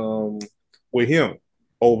Courtney and with him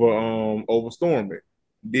over Stormy.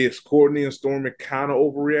 Did Courtney and Stormy kind of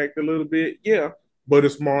overreact a little bit? Yeah, but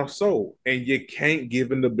it's more so, and you can't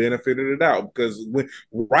give him the benefit of the doubt because when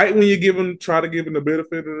you try to give him the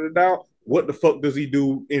benefit of the doubt, what the fuck does he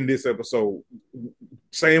do in this episode?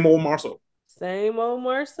 Same old Marceau. Same old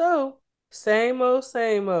Marceau. Same old,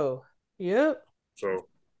 same old. Yep. So,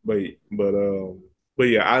 but but but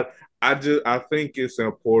yeah, I think it's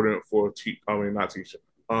important for I mean not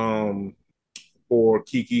Tisha, for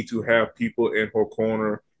Kiki to have people in her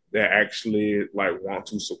corner that actually like want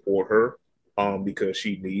to support her, because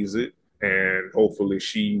she needs it, and hopefully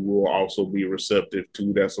she will also be receptive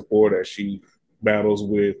to that support as she battles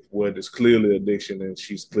with what is clearly addiction, and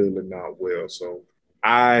she's clearly not well. So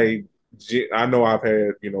I I know I've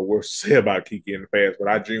had worse to say about Kiki in the past, but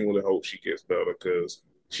I genuinely hope she gets better because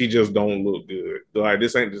she just don't look good. Like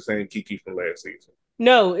this ain't the same Kiki from last season.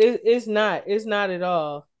 No, it's not. It's not at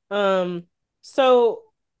all. So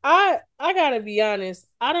I gotta be honest.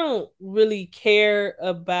 I don't really care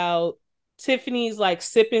about Tiffany's like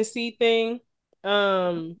sip and see thing.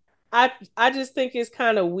 Um, I just think it's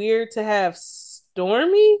kind of weird to have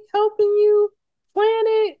Stormy helping you plan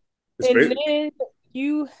it, and then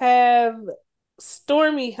you have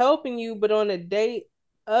Stormy helping you, but on a date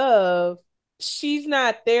of she's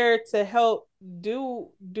not there to help do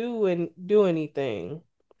anything.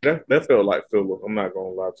 That felt like filler. I'm not gonna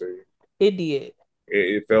lie to you. It did.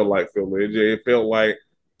 It felt like filler. It felt like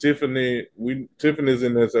Tiffany's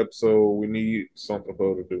in this episode. We need something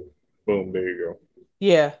for her to do. Boom, there you go.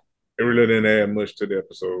 Yeah, It really didn't add much to the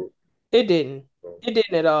episode. it didn't. So, It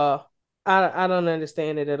didn't at all. I don't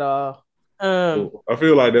understand it at all. I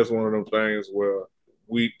feel like that's one of them things where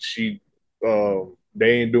they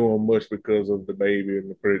ain't doing much because of the baby and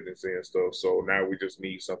the pregnancy and stuff. So now we just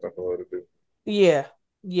need something for her to do. Yeah,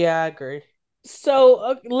 yeah, I agree. So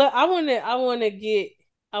I want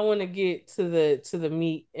to get to the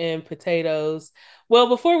meat and potatoes. Well,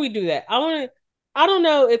 before we do that, I don't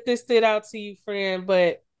know if this stood out to you, friend,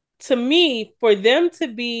 but to me, for them to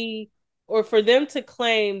be or for them to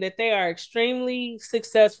claim that they are extremely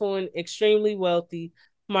successful and extremely wealthy.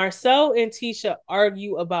 Marcel and Tisha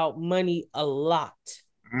argue about money a lot.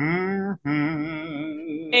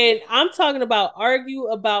 Mm-hmm. And I'm talking about argue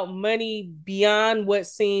about money beyond what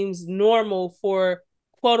seems normal for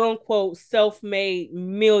quote unquote self-made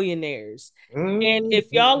millionaires. Mm-hmm. And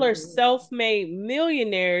if y'all are self-made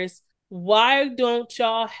millionaires, why don't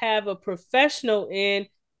y'all have a professional in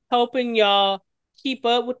helping y'all keep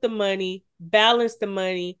up with the money, balance the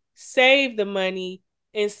money, save the money,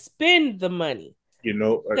 and spend the money? You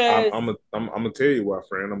know, Because I'm gonna tell you why,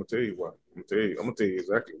 friend. I'm gonna tell you why. I'm gonna tell you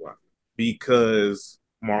exactly why. Because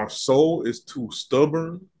Marceau is too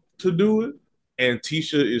stubborn to do it, and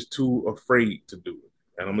Tisha is too afraid to do it.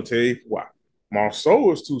 And I'm gonna tell you why.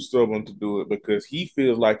 Marceau is too stubborn to do it because he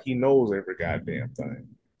feels like he knows every goddamn thing.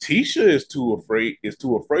 Tisha is too afraid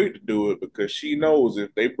to do it because she knows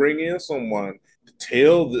if they bring in someone to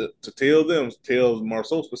tell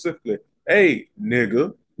Marceau specifically, hey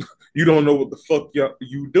nigga, you don't know what the fuck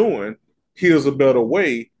you doing. Here's a better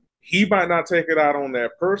way. He might not take it out on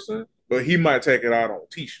that person, but he might take it out on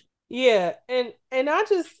Tisha. yeah, and I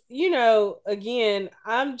just, again,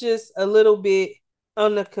 I'm just a little bit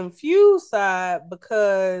on the confused side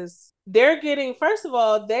because they're getting, first of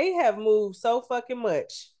all, they have moved so fucking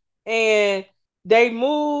much. And they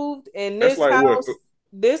moved and That's like what?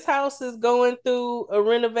 this house is going through a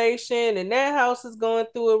renovation and that house is going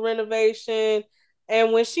through a renovation.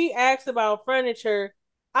 And when she asks about furniture,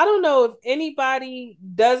 I don't know if anybody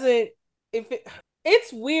doesn't if it,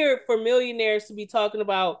 it's weird for millionaires to be talking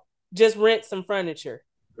about just rent some furniture.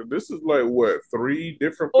 This is like what, three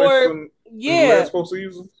different places Or in the yeah, last 4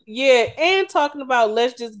 seasons? yeah, and talking about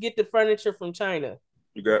let's just get the furniture from China.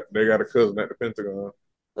 They got a cousin at the Pentagon.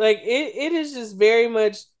 Like it is just very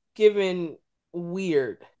much given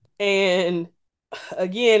weird. And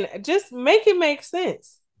again, just make it make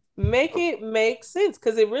sense. Make it make sense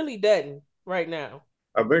because it really doesn't right now.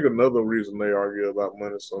 I think another reason they argue about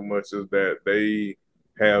money so much is that they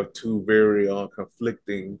have two very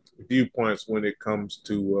conflicting viewpoints when it comes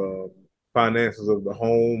to finances of the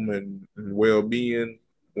home and well being.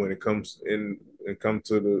 When it comes to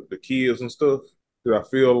the kids and stuff. Because I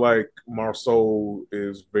feel like Marceau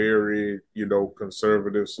is very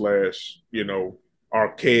conservative slash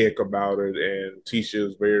archaic about it, and Tisha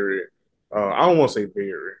is very I don't want to say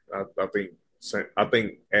very. I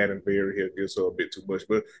think adding very here gives her a bit too much,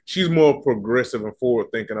 but she's more progressive and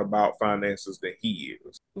forward thinking about finances than he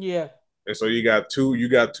is. Yeah. And so you got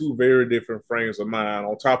two very different frames of mind.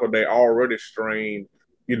 On top of that, already strained,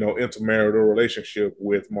 intermarital relationship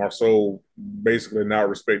with Marceau basically not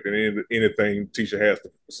respecting anything Tisha has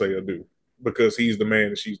to say or do because he's the man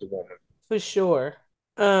and she's the woman. For sure.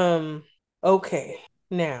 Okay.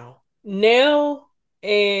 Now, Nell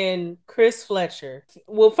and Chris Fletcher.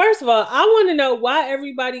 Well, first of all, I want to know why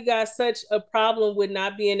everybody got such a problem with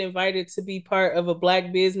not being invited to be part of a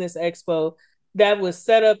Black Business Expo that was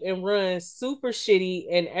set up and run super shitty.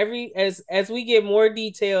 And as we get more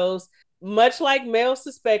details, much like Mel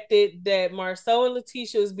suspected that Marceau and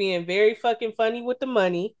Letitia was being very fucking funny with the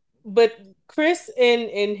money. But Chris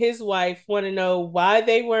and his wife want to know why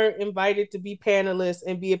they weren't invited to be panelists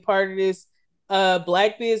and be a part of this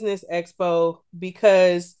Black Business Expo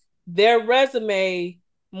because their resume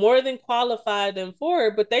more than qualified them for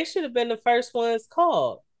it, but they should have been the first ones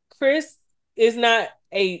called. Chris he's not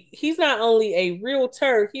only a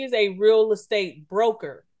realtor, he is a real estate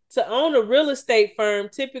broker. To own a real estate firm,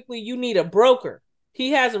 typically you need a broker.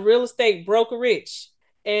 He has a real estate brokerage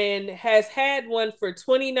and has had one for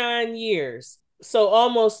 29 years. So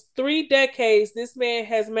almost 3 decades, this man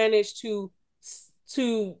has managed to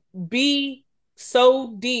be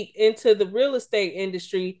so deep into the real estate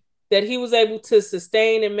industry that he was able to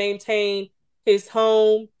sustain and maintain his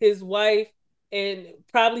home, his wife, and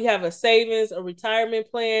probably have a savings, a retirement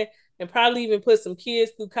plan, and probably even put some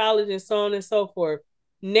kids through college and so on and so forth.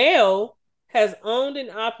 Nell has owned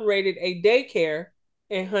and operated a daycare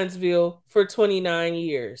in Huntsville for 29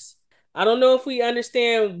 years. I don't know if we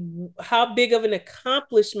understand how big of an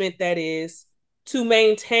accomplishment that is to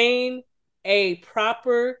maintain a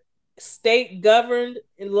proper state governed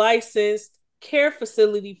and licensed care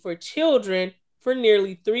facility for children for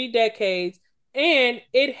nearly 3 decades. And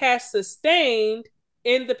it has sustained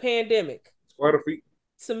in the pandemic. It's quite a feat.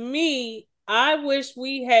 To me, I wish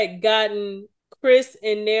we had gotten Chris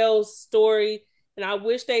and Nell's story, and I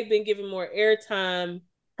wish they'd been given more airtime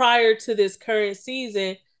prior to this current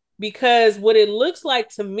season, because what it looks like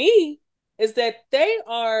to me is that they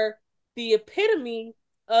are the epitome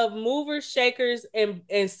of movers, shakers, and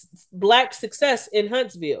Black success in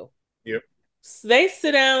Huntsville. Yep. They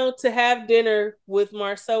sit down to have dinner with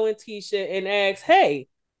Marceau and Tisha and ask, hey,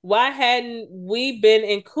 why hadn't we been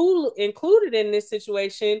included in this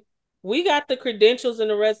situation? We got the credentials and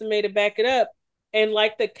the resume to back it up. And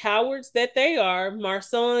like the cowards that they are,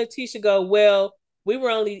 Marceau and Tisha go, well, we were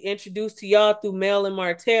only introduced to y'all through Mel and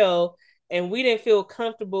Martell, and we didn't feel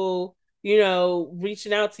comfortable,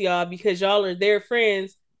 reaching out to y'all because y'all are their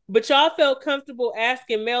friends. But y'all felt comfortable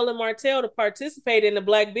asking Mel and Martell to participate in the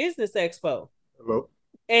Black Business Expo. Hello.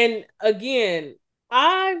 And again,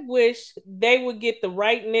 I wish they would get the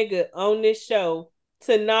right nigga on this show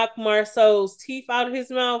to knock Marceau's teeth out of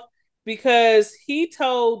his mouth, because he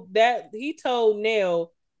told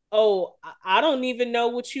Nell, "Oh, I don't even know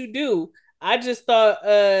what you do. I just thought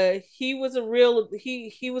he was a real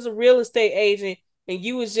estate agent and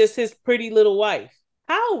you was just his pretty little wife."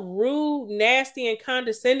 How rude, nasty, and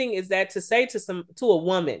condescending is that to say to a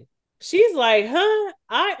woman? She's like, huh?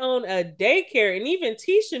 I own a daycare. And even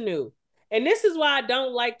Tisha knew. And this is why I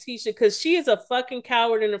don't like Tisha, because she is a fucking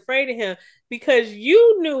coward and afraid of him, because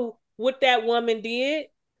you knew what that woman did.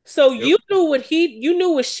 So Yep. you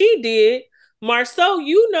knew what she did. Marceau,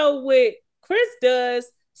 you know what Chris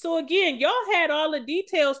does. So again, y'all had all the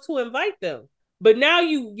details to invite them. But now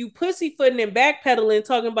you pussyfooting and backpedaling,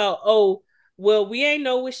 talking about, oh, well, we ain't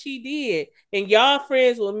know what she did. And y'all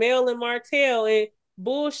friends with Mel and Martell, and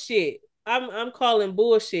bullshit. I'm calling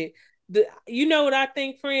bullshit. You know what I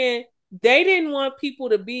think, friend? They didn't want people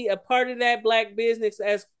to be a part of that Black Business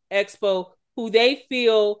Expo who they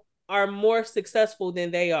feel are more successful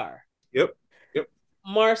than they are. Yep. Yep.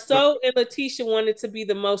 Marceau and Letitia wanted to be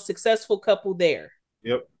the most successful couple there.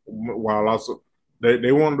 Yep. While also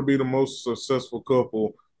they wanted to be the most successful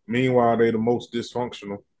couple. Meanwhile, they the most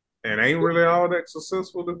dysfunctional, and ain't really all that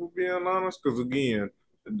successful, if we're being honest. Because again,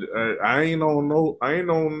 I ain't on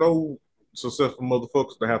no successful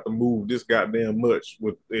motherfuckers to have to move this goddamn much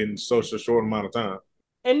within such a short amount of time.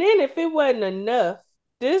 And then if it wasn't enough,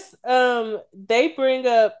 this they bring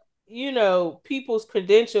up, people's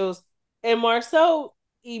credentials, and Marceau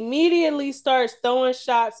immediately starts throwing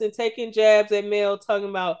shots and taking jabs at Mel, talking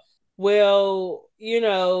about, well,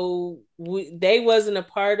 they wasn't a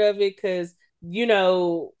part of it because,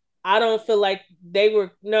 I don't feel like they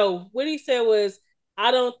were. No, what he said was,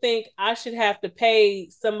 I don't think I should have to pay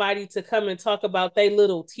somebody to come and talk about their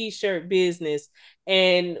little t-shirt business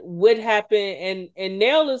and what happened. And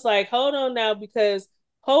Nell is like, hold on now, because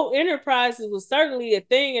Whole Enterprises was certainly a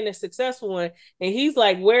thing and a successful one. And he's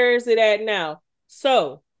like, where is it at now?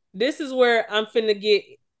 So this is where I'm finna get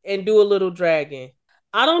and do a little dragging.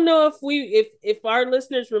 I don't know if our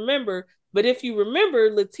listeners remember, but if you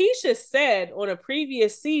remember, Letitia said on a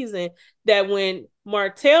previous season that when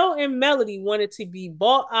Martell and Melody wanted to be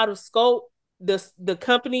bought out of Scope, the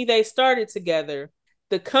company they started together,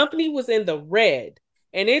 the company was in the red.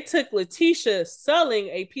 And it took Letitia selling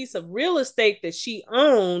a piece of real estate that she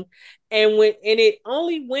owned, and it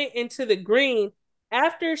only went into the green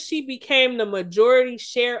after she became the majority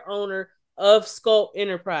share owner of Scope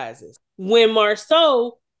Enterprises. When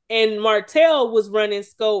Marceau and Martell was running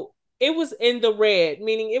Scope, it was in the red,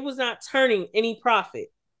 meaning it was not turning any profit.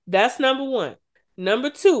 That's number one. Number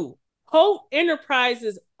two, Hope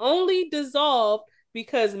Enterprises only dissolved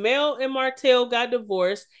because Mel and Martell got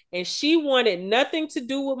divorced, and she wanted nothing to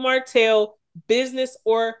do with Martell, business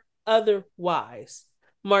or otherwise.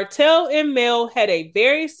 Martell and Mel had a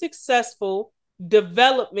very successful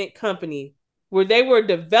development company where they were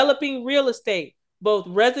developing real estate, both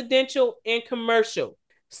residential and commercial.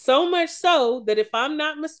 So much so that, if I'm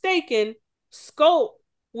not mistaken, Scope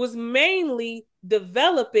was mainly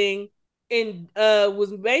developing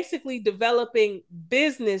was basically developing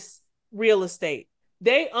business real estate.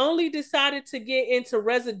 They only decided to get into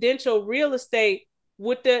residential real estate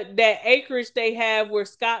with that acreage they have where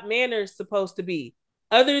Scott Manor is supposed to be.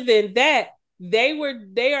 Other than that,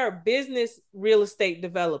 they are business real estate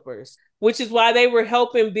developers, which is why they were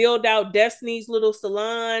helping build out Destiny's little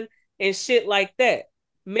salon and shit like that.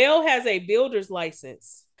 Mel has a builder's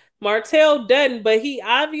license. Martell doesn't, but he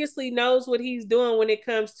obviously knows what he's doing when it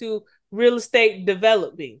comes to real estate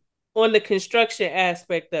developing on the construction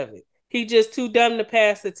aspect of it. He just too dumb to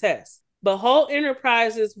pass the test. But Whole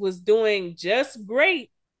Enterprises was doing just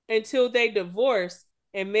great until they divorced,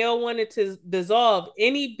 and Mel wanted to dissolve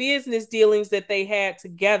any business dealings that they had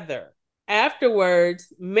together.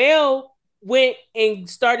 Afterwards, Mel went and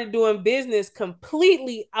started doing business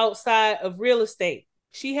completely outside of real estate.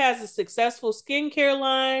 She has a successful skincare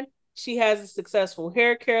line. She has a successful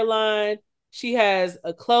hair care line. She has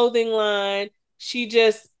a clothing line. She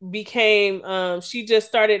just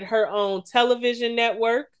started her own television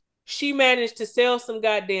network. She managed to sell some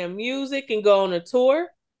goddamn music and go on a tour.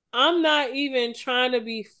 I'm not even trying to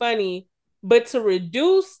be funny, but to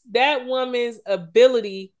reduce that woman's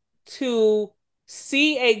ability to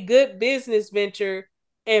see a good business venture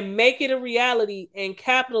and make it a reality and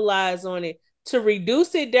capitalize on it, to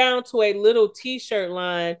reduce it down to a little t-shirt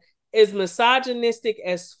line is misogynistic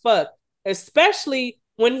as fuck, especially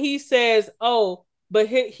when he says, oh, but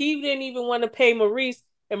he didn't even want to pay Maurice,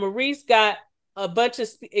 and Maurice got a bunch of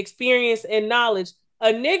experience and knowledge.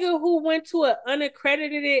 A nigga who went to an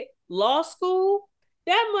unaccredited law school,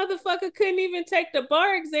 that motherfucker couldn't even take the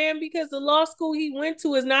bar exam because the law school he went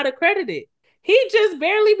to is not accredited. He just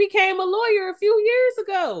barely became a lawyer a few years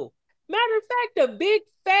ago. Matter of fact, a big,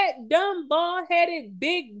 fat, dumb, bald-headed,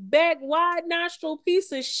 big back, wide nostril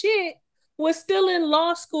piece of shit was still in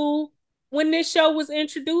law school when this show was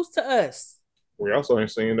introduced to us. We also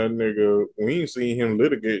ain't seen that nigga. We ain't seen him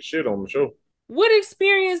litigate shit on the show. What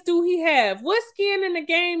experience do he have? What skin in the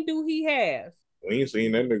game do he have? We ain't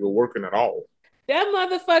seen that nigga working at all. That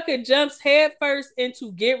motherfucker jumps headfirst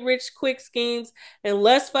into get rich quick schemes, and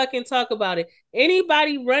let's fucking talk about it.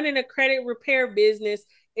 Anybody running a credit repair business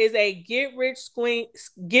is a get rich scheme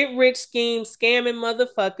scamming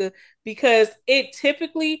motherfucker, because it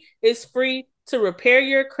typically is free to repair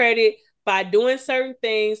your credit by doing certain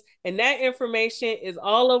things, and that information is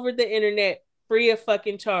all over the internet free of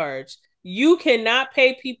fucking charge. You cannot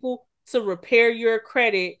pay people to repair your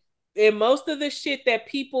credit. And most of the shit that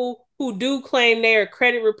people who do claim they're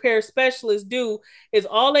credit repair specialists do is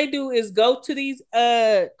all they do is go to these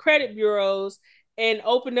credit bureaus and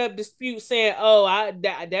open up disputes saying, oh,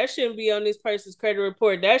 that shouldn't be on this person's credit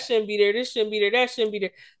report. That shouldn't be there. This shouldn't be there. That shouldn't be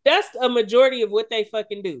there. That's a majority of what they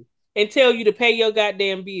fucking do, and tell you to pay your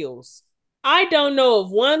goddamn bills. I don't know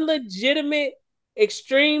of one legitimate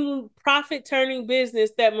extreme profit turning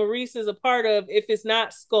business that Maurice is a part of if it's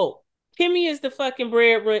not Sculpt. Kimmy is the fucking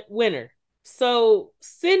breadwinner. So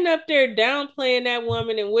sitting up there downplaying that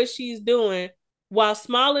woman and what she's doing while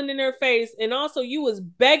smiling in her face, and also you was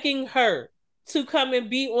begging her to come and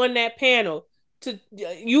be on that panel.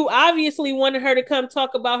 You obviously wanted her to come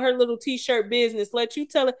talk about her little t-shirt business. Let you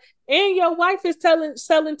tell her, and your wife is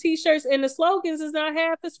selling t-shirts, and the slogans is not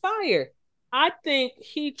half as fire. I think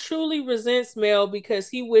he truly resents Mel because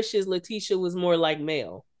he wishes Letitia was more like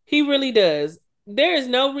Mel. He really does. There is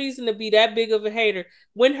no reason to be that big of a hater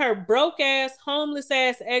when her broke ass, homeless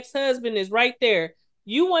ass ex-husband is right there.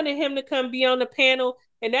 You wanted him to come be on the panel,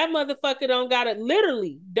 and that motherfucker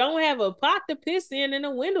don't have a pot to piss in and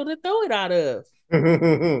a window to throw it out of.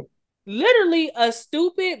 Literally a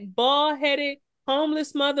stupid, bald-headed,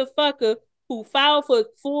 homeless motherfucker who filed for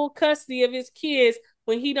full custody of his kids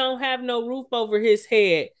when he don't have no roof over his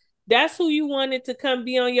head. That's who you wanted to come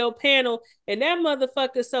be on your panel, and that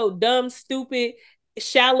motherfucker so dumb, stupid,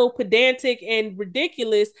 shallow, pedantic, and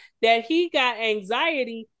ridiculous that he got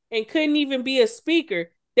anxiety and couldn't even be a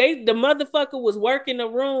speaker. The motherfucker was working the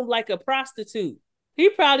room like a prostitute.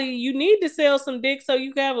 You need to sell some dick so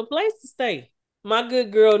you can have a place to stay. My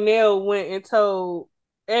good girl Nell went and told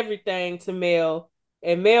everything to Mel,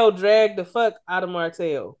 and Mel dragged the fuck out of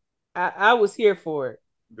Martell. I was here for it.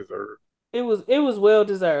 Deserved. It was well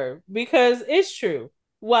deserved, because it's true.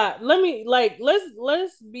 Why?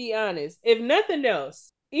 Let's be honest. If nothing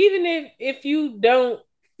else, even if you don't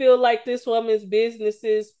feel like this woman's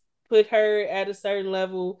businesses put her at a certain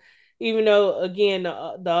level, even though again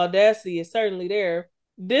the audacity is certainly there,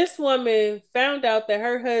 this woman found out that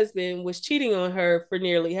her husband was cheating on her for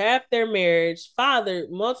nearly half their marriage, fathered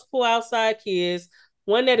multiple outside kids,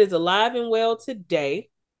 one that is alive and well today,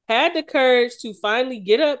 had the courage to finally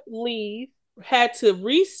get up, leave, had to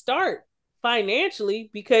restart financially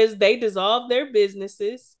because they dissolved their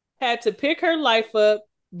businesses, had to pick her life up,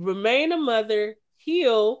 remain a mother,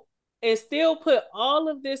 heal, and still put all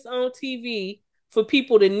of this on TV for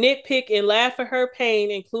people to nitpick and laugh at her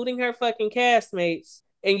pain, including her fucking castmates.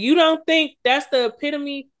 And you don't think that's the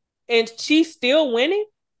epitome, and she's still winning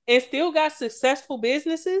and still got successful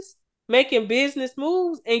businesses, making business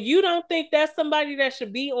moves, and you don't think that's somebody that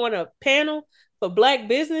should be on a panel for Black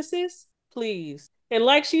businesses? Please. And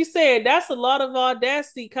like she said, that's a lot of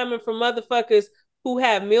audacity coming from motherfuckers who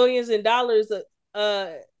have millions of dollars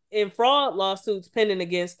in fraud lawsuits pending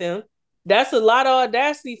against them. That's a lot of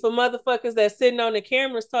audacity for motherfuckers that's sitting on the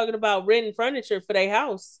cameras talking about renting furniture for their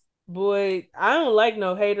house. Boy, I don't like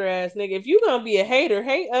no hater ass nigga. If you gonna be a hater,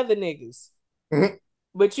 hate other niggas. Mm-hmm.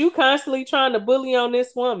 But you constantly trying to bully on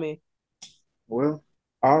this woman. Well,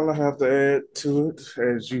 all I have to add to it,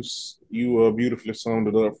 as you beautifully summed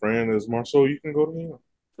it up, friend, is Marceau, you can go to him.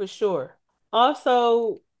 For sure.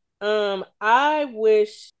 Also, I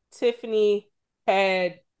wish Tiffany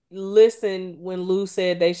had listen when Lou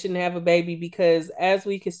said they shouldn't have a baby, because as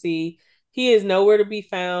we can see, he is nowhere to be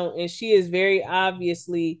found, and she is very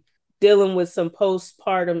obviously dealing with some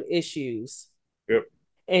postpartum issues. Yep.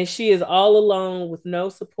 And she is all alone with no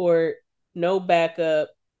support, no backup,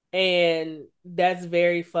 and that's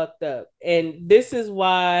very fucked up. And this is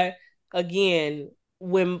why, again,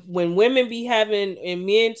 when women be having, and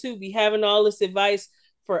men too, be having all this advice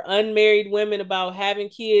for unmarried women about having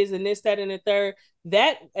kids and this, that, and the third,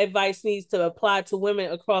 that advice needs to apply to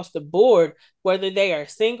women across the board, whether they are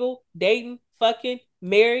single, dating, fucking,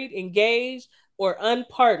 married, engaged, or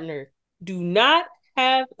unpartnered. Do not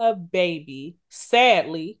have a baby,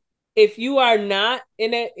 sadly, if you are not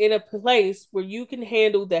in a place where you can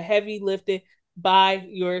handle the heavy lifting by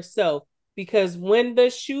yourself. Because when the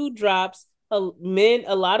shoe drops, a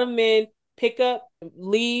lot of men pick up,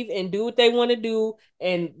 leave, and do what they want to do,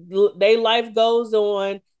 and their life goes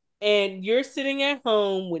on, and you're sitting at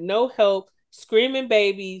home with no help, screaming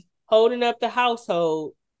babies, holding up the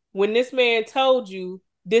household, when this man told you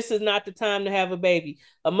this is not the time to have a baby.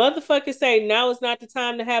 A motherfucker say now is not the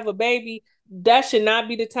time to have a baby. That should not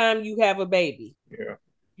be the time you have a baby. Yeah.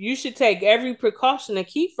 You should take every precaution to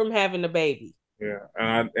keep from having a baby. Yeah,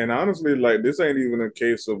 and honestly, like, this ain't even a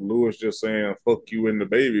case of Lewis just saying "fuck you" and the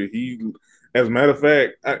baby. He, as a matter of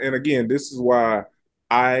fact, and again, this is why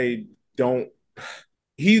I don't.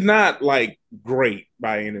 He's not like great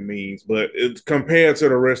by any means, but it's compared to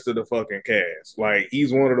the rest of the fucking cast. Like,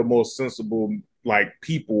 he's one of the most sensible like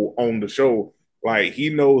people on the show. Like, he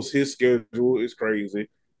knows his schedule is crazy.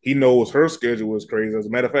 He knows her schedule is crazy. As a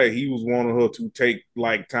matter of fact, he was wanting her to take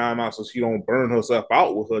like time out so she don't burn herself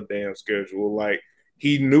out with her damn schedule. Like,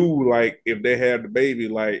 he knew like if they had the baby,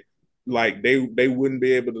 like they wouldn't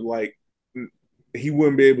be able to like he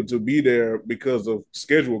wouldn't be able to be there because of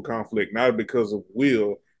schedule conflict, not because of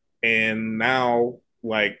will. And now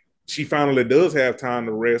like she finally does have time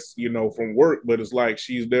to rest, you know, from work, but it's like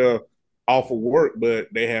she's there off of work, but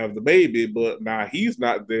they have the baby, but now he's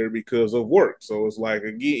not there because of work. So it's like,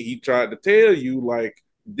 again, he tried to tell you like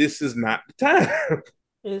this is not the time.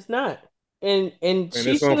 It's not. And she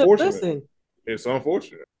it's should have unfortunate. listened. It's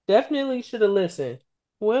unfortunate. Definitely should have listened.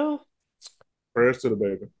 Well, prayers to the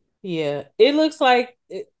baby. Yeah, it looks like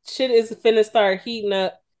shit is finna start heating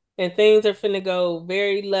up, and things are finna go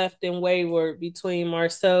very left and wayward between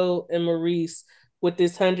Marceau and Maurice with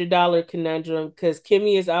this $100 conundrum, because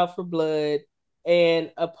Kimmy is out for blood,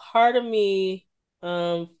 and a part of me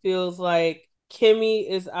feels like Kimmy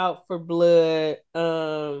is out for blood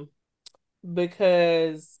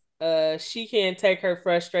because she can't take her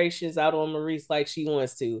frustrations out on Maurice like she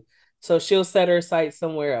wants to, so she'll set her sights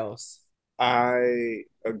somewhere else. I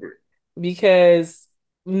agree. Because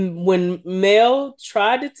when Mel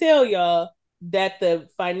tried to tell y'all that the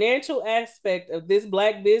financial aspect of this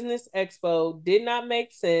Black Business Expo did not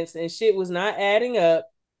make sense and shit was not adding up,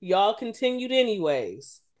 y'all continued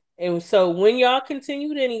anyways. And so when y'all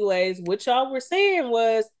continued anyways, what y'all were saying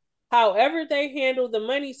was, however they handled the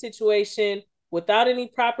money situation without any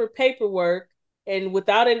proper paperwork and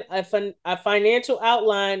without a financial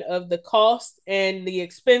outline of the cost and the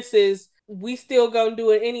expenses, we still gonna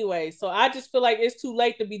do it anyway. So I just feel like it's too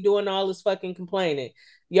late to be doing all this fucking complaining.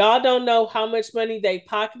 Y'all don't know how much money they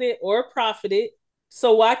pocketed or profited,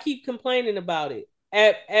 so why keep complaining about it?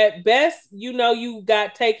 At best, you know you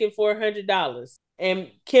got taken for $100. And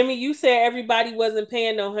Kimmy, you said everybody wasn't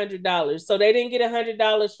paying no $100, so they didn't get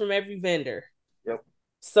 $100 from every vendor. Yep.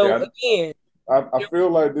 So again, I feel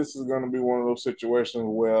like this is going to be one of those situations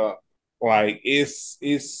where, like, it's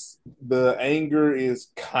the anger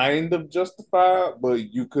is kind of justified,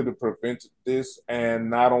 but you could have prevented this. And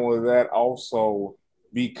not only that, also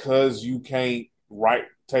because you can't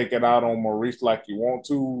take it out on Maurice like you want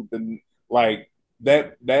to, then like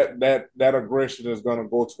that aggression is going to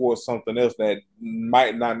go towards something else that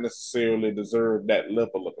might not necessarily deserve that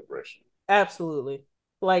level of aggression. Absolutely.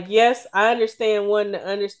 Like, yes, I understand wanting to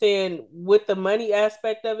understand what the money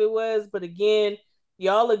aspect of it was, but again,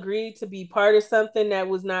 y'all agreed to be part of something that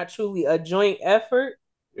was not truly a joint effort.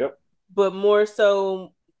 Yep. But more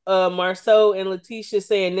so, Marceau and Letitia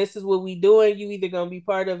saying, this is what we doing, you either gonna be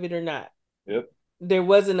part of it or not. Yep. There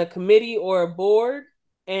wasn't a committee or a board,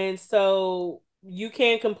 and so you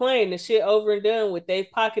can't complain. The shit over and done with. They've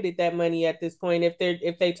pocketed that money at this point if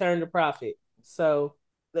they turn a profit. So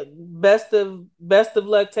best of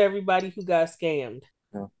luck to everybody who got scammed.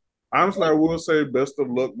 Yeah. Honestly, I will say best of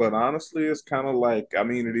luck, but honestly, it's kind of like, I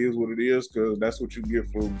mean, it is what it is, because that's what you get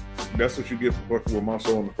for fucking with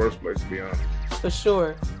Marceau in the first place, to be honest. For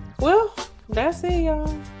sure. Well, that's it,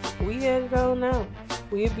 y'all. We headed on now.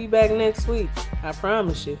 We'll be back next week. I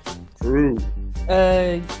promise you. True.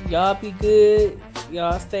 Y'all be good.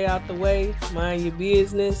 Y'all stay out the way. Mind your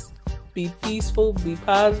business. Be peaceful. Be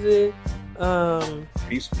positive.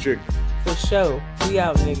 Piece of chicken. For sure. We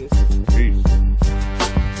out, niggas. Peace.